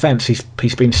 In his defence, his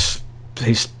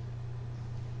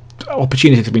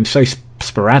opportunities have been so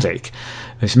sporadic,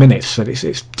 his minutes, that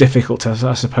it's difficult to,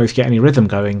 I suppose, get any rhythm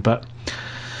going. But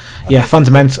yeah,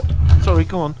 fundamentally. Sorry,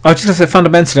 go on. I was just going to say,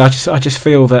 fundamentally, I just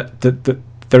feel that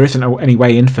there isn't any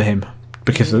way in for him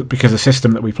because of the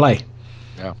system that we play.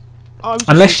 Yeah.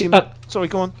 Sorry,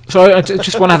 go on. So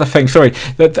just one other thing. Sorry,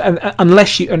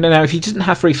 unless you now, if you didn't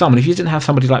have, for example, if you didn't have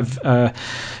somebody like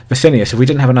Vicinius, if we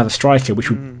didn't have another striker, which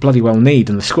we bloody well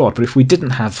need in the squad, but if we didn't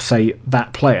have, say,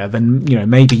 that player, then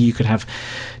maybe you could have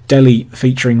Delhi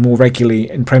featuring more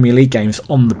regularly in Premier League games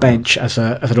on the bench as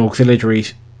an auxiliary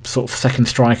sort of second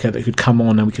striker that could come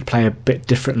on and we could play a bit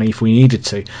differently if we needed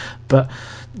to. But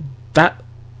that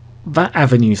that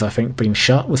avenue's, I think, been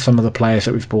shut with some of the players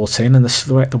that we've brought in, and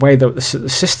the way that the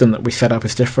system that we set up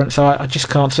is different. So I just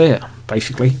can't see it,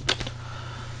 basically.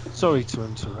 Sorry to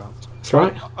interrupt. That's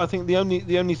right. I think the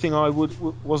only thing I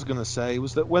was going to say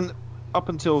was that when up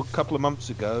until a couple of months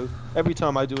ago, every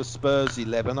time I do a Spurs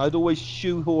 11, I'd always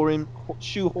shoehorn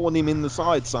him in the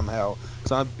side somehow,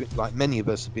 because I've been, like many of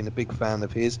us, have been a big fan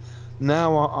of his.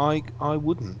 Now I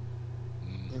wouldn't.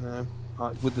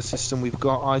 With the system we've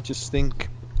got, I just think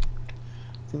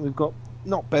we've got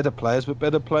not better players, but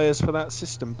better players for that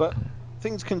system. But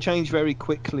things can change very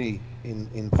quickly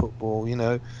in football.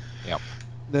 Yep.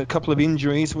 There are a couple of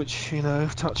injuries, which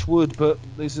touch wood, but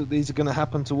these are going to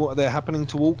happen they're happening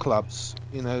to all clubs.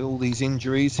 All these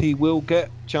injuries. He will get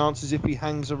chances if he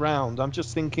hangs around. I'm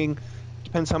just thinking,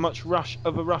 depends how much rush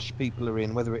people are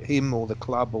in, whether it's him or the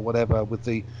club or whatever, with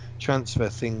the transfer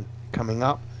thing coming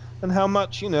up, and how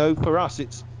much for us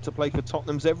it's to play for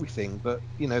Tottenham's everything. But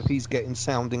if he's getting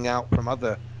sounding out from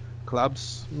other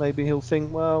clubs, maybe he'll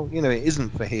think, well, it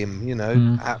isn't for him.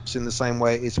 Perhaps in the same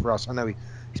way it is for us. I know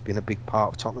he's been a big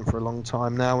part of Tottenham for a long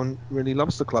time now and really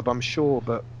loves the club, I'm sure.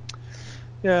 But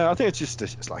yeah, I think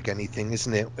it's like anything,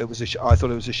 isn't it? I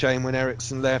thought it was a shame when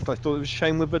Eriksen left. I thought it was a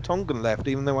shame when Vertonghen left,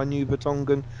 even though I knew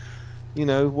Vertonghen,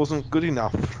 wasn't good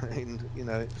enough. And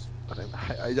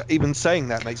even saying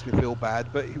that makes me feel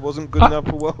bad. But he wasn't good enough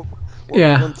for what he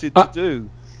wanted to do.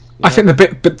 I think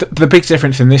the big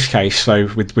difference in this case, though,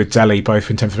 with Dele,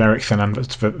 both in terms of Eriksen and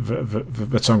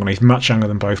Vertonghen, he's much younger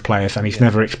than both players, and he's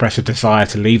never expressed a desire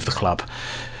to leave the club.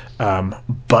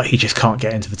 But he just can't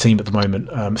get into the team at the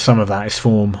moment. Some of that is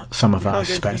form, some of that is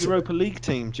can't get into the Europa League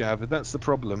team, Javid. That's the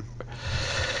problem.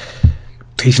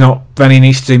 He's not. Then he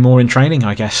needs to do more in training,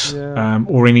 I guess,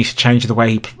 or he needs to change the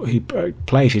way he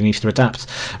plays. He needs to adapt.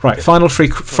 Right, final three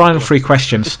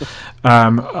questions.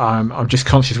 I'm just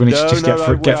conscious we need to just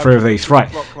get through these. Right,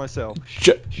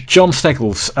 John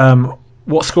Steggles,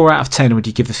 what score out of 10 would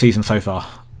you give the season so far?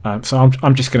 So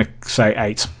I'm just going to say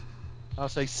 8. I'll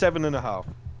say 7.5.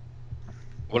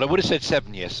 Well, I would have said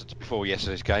 7 before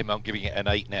yesterday's game. I'm giving it an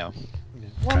 8 now.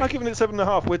 Why am I giving it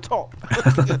 7.5? We're top.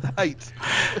 8.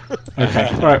 Okay,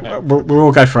 all right. We'll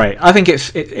all go for 8. I think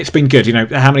it's been good.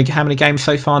 How many games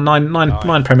so far?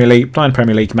 Nine Premier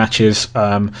League matches.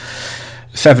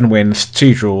 7 wins,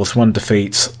 2 draws, 1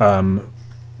 defeat. We're in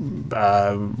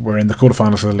the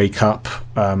quarterfinals of the League Cup.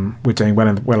 We're doing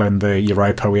well in the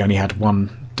Europa. We only had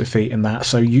 1 defeat in that.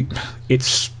 So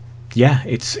it's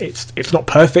not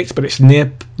perfect, but it's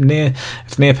near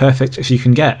perfect as you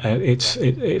can get.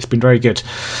 It's been very good.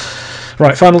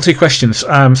 Right, final 2 questions.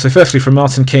 So firstly, from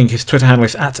Martin King, his Twitter handle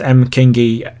is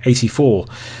 @mkingy84.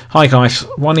 Hi guys,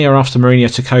 1 year after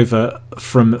Mourinho took over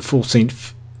from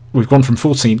 14th, we've gone from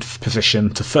 14th position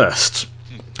to 1st.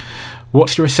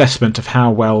 What's your assessment of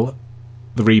how well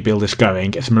the rebuild is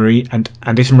going? Is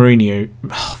Mourinho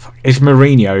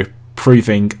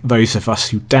proving those of us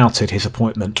who doubted his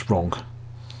appointment wrong?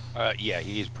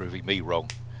 He is proving me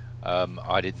wrong.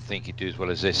 I didn't think he'd do as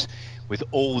well as this. With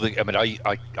all the,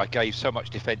 I gave so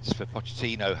much defence for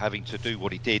Pochettino having to do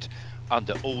what he did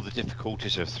under all the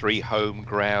difficulties of 3 home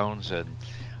grounds and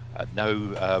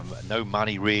no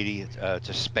money really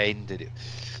to spend.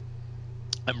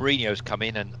 And Mourinho's come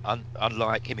in, and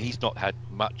unlike him, he's not had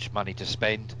much money to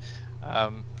spend,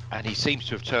 and he seems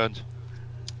to have turned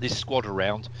this squad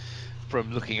around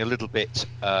from looking a little bit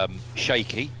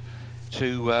shaky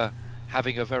to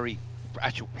having a very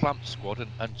actual plump squad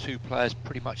and 2 players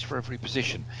pretty much for every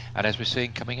position. And as we're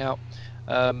seeing coming out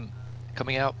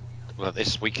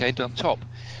this weekend on top.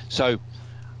 So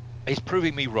he's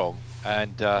proving me wrong,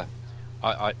 and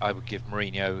I would give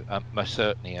Mourinho most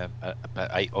certainly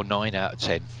about 8 or 9 out of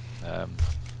 10. I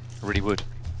really would.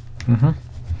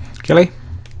 Kelly?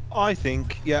 I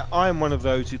think, I am one of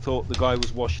those who thought the guy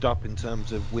was washed up in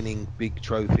terms of winning big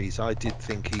trophies. I did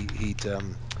think he'd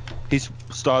his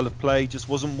style of play just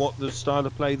wasn't what the style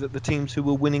of play that the teams who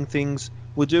were winning things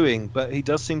were doing. But he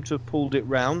does seem to have pulled it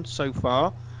round so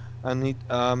far, and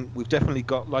we've definitely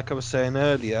got, like I was saying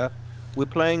earlier, we're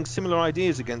playing similar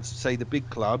ideas against, say, the big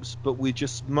clubs, but we're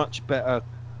just much better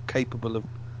capable of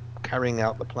carrying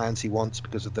out the plans he wants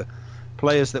because of the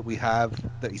players that we have,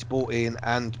 that he's brought in,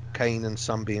 and Kane and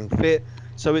Son being fit.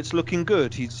 So it's looking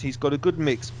good. He's got a good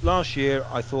mix. Last year,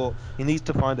 I thought he needs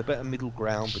to find a better middle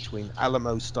ground between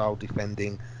Alamo-style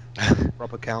defending and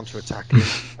proper counter-attacking,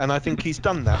 and I think he's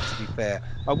done that, to be fair.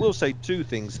 I will say 2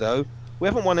 things, though. We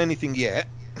haven't won anything yet.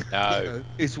 No.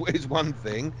 is one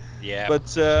thing. Yeah.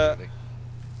 But,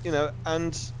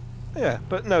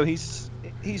 but no, he's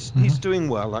doing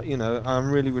well.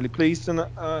 I'm really, really pleased, and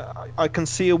I can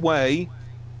see a way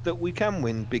that we can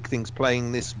win big things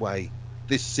playing this way.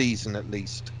 this season at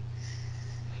least.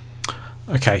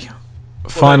 Okay.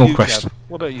 Final question. Jav?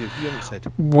 What about you? You haven't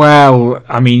said. Well,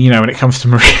 I mean, when it comes to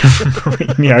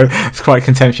Mourinho, it's quite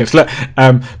contentious. Look,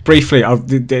 briefly,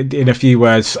 in a few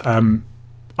words, I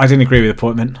didn't agree with the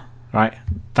appointment. Right,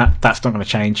 that's not going to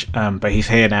change. But he's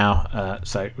here now,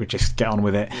 so we just get on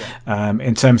with it. Yeah.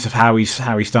 In terms of how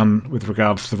he's done with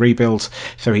regards to the rebuild,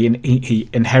 so he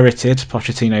inherited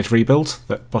Pochettino's rebuild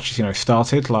that Pochettino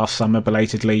started last summer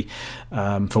belatedly.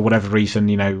 For whatever reason,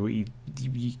 you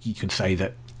can say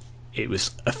that it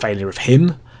was a failure of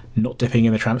him not dipping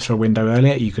in the transfer window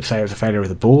earlier. You could say it was a failure of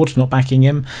the board not backing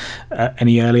him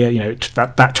any earlier.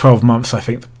 That 12 months, I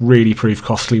think, really proved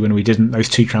costly when we didn't. Those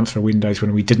 2 transfer windows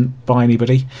when we didn't buy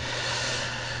anybody.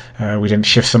 We didn't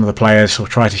shift some of the players or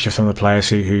try to shift some of the players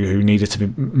who needed to be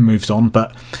moved on.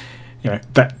 But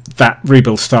that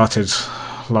rebuild started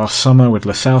last summer with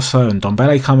Lo Celso and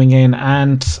Ndombele coming in,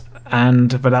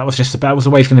 but that was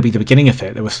always going to be the beginning of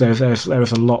it. There was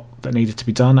a lot that needed to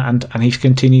be done, and he's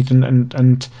continued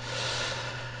and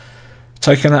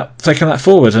taken that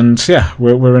forward. And yeah,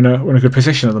 we're in a good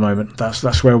position at the moment.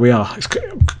 That's where we are. It's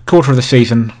quarter of the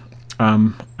season,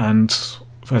 and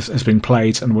has been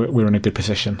played, and we're in a good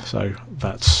position. So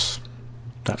that's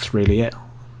really it.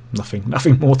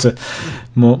 Nothing more to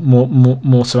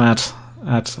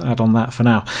add on that for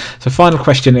now. So final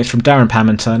question is from Darren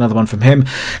Paminter, another one from him.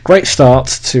 Great start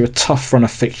to a tough run of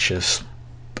fixtures,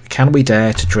 but can we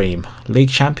dare to dream? League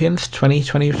champions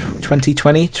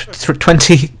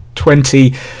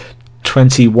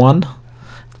 2021?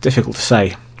 Difficult to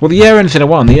say. Well, the year ends in a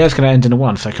 1. The year's going to end in a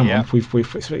 1, so come on.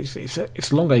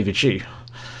 It's long overdue.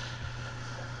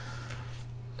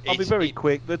 I'll be very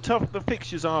quick. The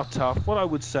fixtures are tough. What I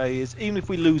would say is, even if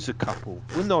we lose a couple,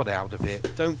 we're not out of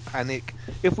it. Don't panic.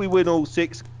 If we win all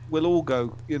 6, we'll all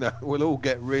go. We'll all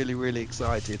get really, really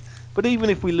excited. But even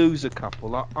if we lose a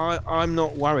couple, I'm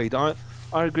not worried. I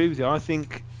agree with you. I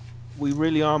think we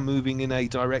really are moving in a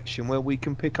direction where we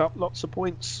can pick up lots of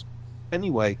points.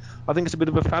 Anyway, I think it's a bit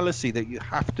of a fallacy that you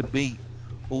have to beat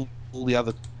all the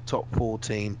other top 4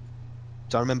 teams.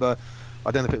 So I remember,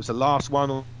 I don't know if it was the last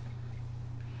one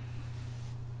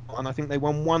and I think they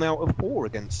won 1 out of 4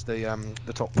 against the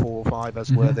top 4 or 5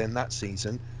 as were then that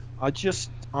season.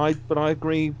 But I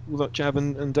agree with what Jav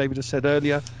and David has said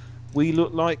earlier. We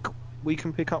look like we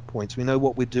can pick up points. We know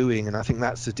what we're doing, and I think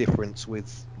that's the difference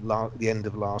with the end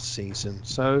of last season.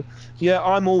 So yeah,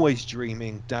 I'm always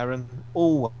dreaming, Darren.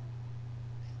 Always.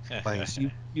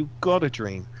 You've got to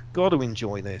dream, got to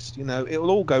enjoy this.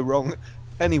 It'll all go wrong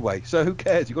anyway, so who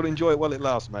cares? You've got to enjoy it while it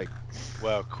lasts, mate.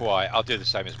 Well, quite. I'll do the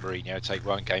same as Mourinho. Take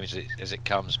one game as it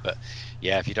comes. But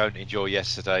yeah, if you don't enjoy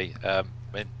yesterday,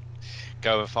 then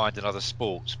go and find another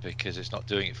sport, because it's not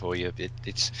doing it for you.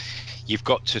 You've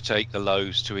got to take the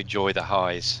lows to enjoy the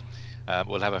highs.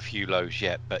 We'll have a few lows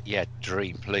yet, but yeah,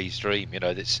 dream, please dream.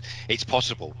 It's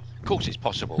possible. Of course, it's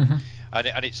possible,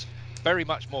 and it's very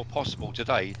much more possible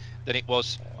today than it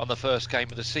was on the first game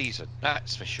of the season.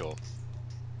 That's for sure.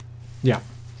 Yeah.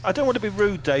 I don't want to be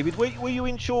rude, David. Were you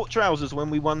in short trousers when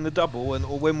we won the double,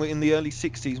 or when we're in the early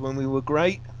 60s when we were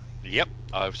great? Yep,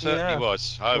 I certainly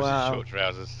was. I was in short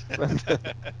trousers.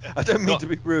 I don't mean to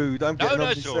be rude. I'm getting on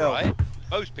it's myself. all right.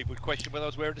 Most people would question whether I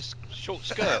was wearing a short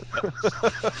skirt, but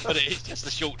it's just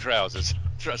the short trousers.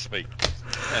 Trust me.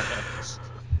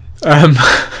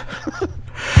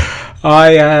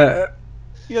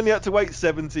 You only had to wait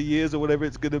 70 years or whatever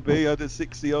it's going to be, under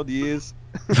 60 odd years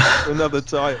for another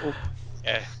title.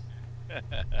 Yeah.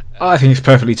 I think it's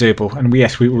perfectly doable, and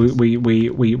yes, we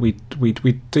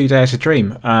do dare to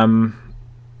dream.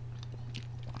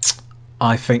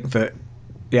 I think that,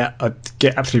 yeah, I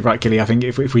get absolutely right, Gilly. I think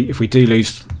if we do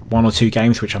lose 1 or 2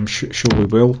 games, which I'm sure we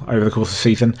will over the course of the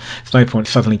season, there's no point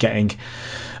suddenly getting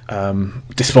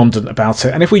despondent about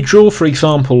it. And if we draw, for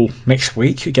example, next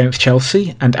week against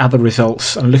Chelsea and other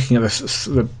results, and looking at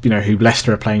the who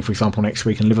Leicester are playing, for example, next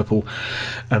week, and Liverpool,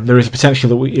 there is a potential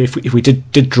that if we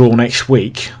did draw next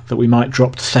week, that we might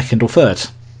drop to 2nd or 3rd.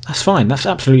 That's fine. That's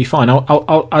absolutely fine.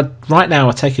 Right now,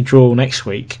 I'll take a draw next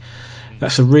week.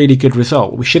 That's a really good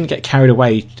result. We shouldn't get carried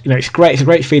away. It's great. It's a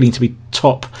great feeling to be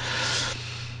top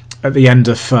at the end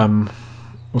of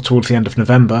or towards the end of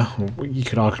November. Or you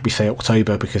could arguably say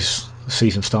October, because the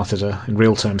season started in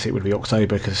real terms. It would be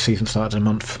October because the season started a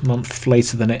month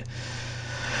later than it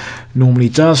normally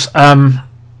does.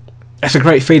 It's a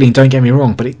great feeling. Don't get me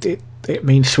wrong, but it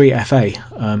means sweet FA.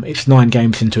 It's 9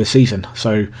 games into a season,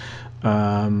 so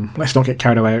let's not get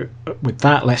carried away with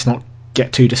that. Let's not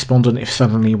get too despondent if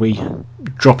suddenly we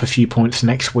drop a few points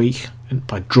next week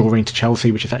by drawing to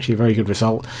Chelsea, which is actually a very good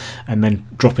result, and then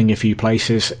dropping a few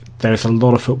places. There's a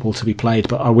lot of football to be played,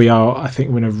 but I think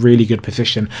we're in a really good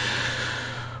position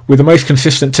with the most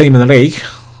consistent team in the league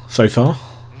so far,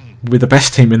 with the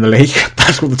best team in the league.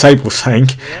 That's what the table's saying,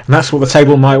 and that's what the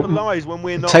table might. Never lies when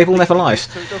we're not. Table never lies.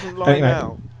 So it doesn't lie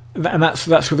now. And that's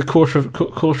with a quarter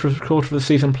of the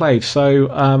season played. So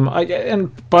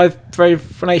and by the very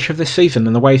nature of this season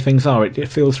and the way things are, it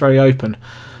feels very open.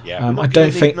 Yeah, I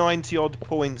don't think 90 odd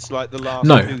points like the last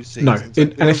two seasons. No,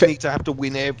 and if need to have to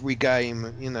win every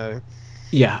game, you know.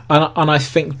 Yeah, and I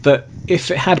think that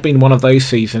if it had been one of those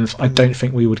seasons, I don't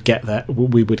think we would get that.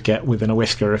 We would get within a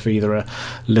whisker of either a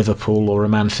Liverpool or a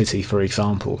Man City, for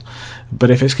example.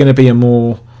 But if it's going to be a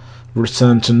more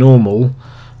return to normal,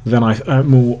 then a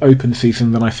more open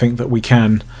season, then I think that we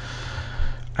can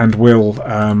and will.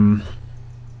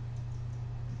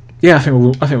 Yeah, I think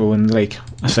we'll win the league.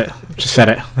 That's it. Just said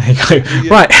it. There you go.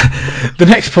 Yeah. Right, the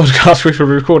next podcast, which we're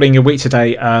recording a week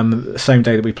today, the same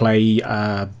day that we play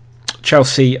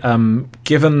Chelsea.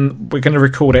 Given we're going to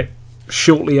record it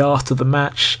shortly after the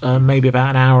match, maybe about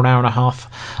an hour and a half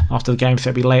after the game, so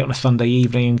it'll be late on a Sunday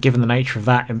evening, and given the nature of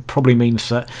that, it probably means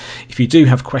that if you do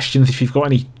have questions, if you've got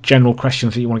any general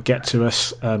questions that you want to get to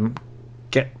us,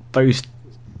 get those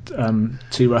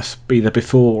to us either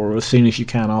before or as soon as you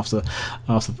can after the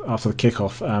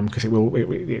kickoff, because it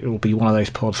will be one of those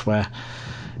pods where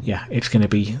it's going to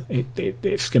be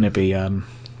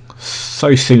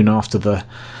so soon after the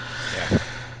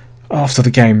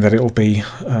game that it'll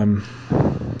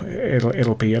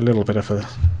be a little bit of a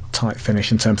tight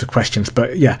finish in terms of questions,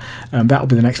 but that'll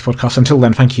be the next podcast. Until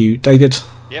then, thank you, David.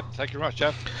 Yep, thank you very much,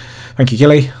 Jeff. Thank you,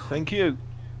 Gilly. Thank you.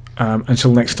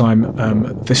 Until next time,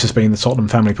 this has been the Tottenham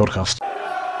Family Podcast.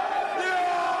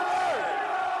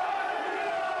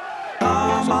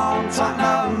 Come on,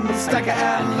 Tottenham, stick it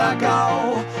in the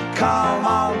goal. Come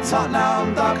on,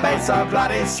 Tottenham, the beats are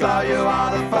bloody slow. You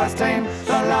are the first team,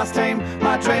 the last team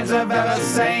my dreams have ever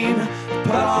seen.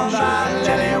 Put on that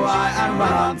lily white and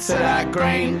run on to that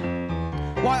green.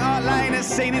 White Hart Lane has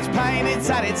seen its pain, it's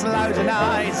had its loads of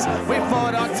nights. We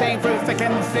fought our team through thick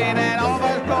and thin and all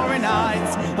those glory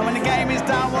nights. And when the game is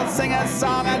done, we'll sing a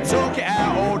song and talk it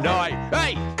out all night.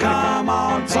 Hey! Come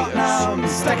on, Tottenham,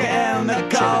 stick it in the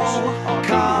goal.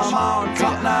 Come on,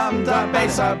 Tottenham, don't be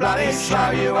so bloody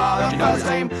slow. You are the first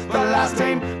team, the last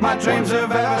team my dreams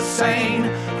have ever seen.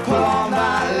 Pull on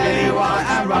that lily white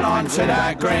and run on to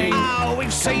that green. Oh,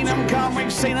 we've seen them come,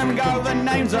 we've seen them go, the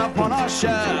names up on our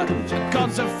shirt.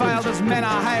 Gods have failed as men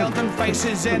are hailed and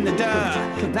faces in the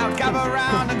dirt. Now gather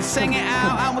round and sing it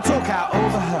out and we'll talk out all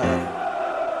the hurt.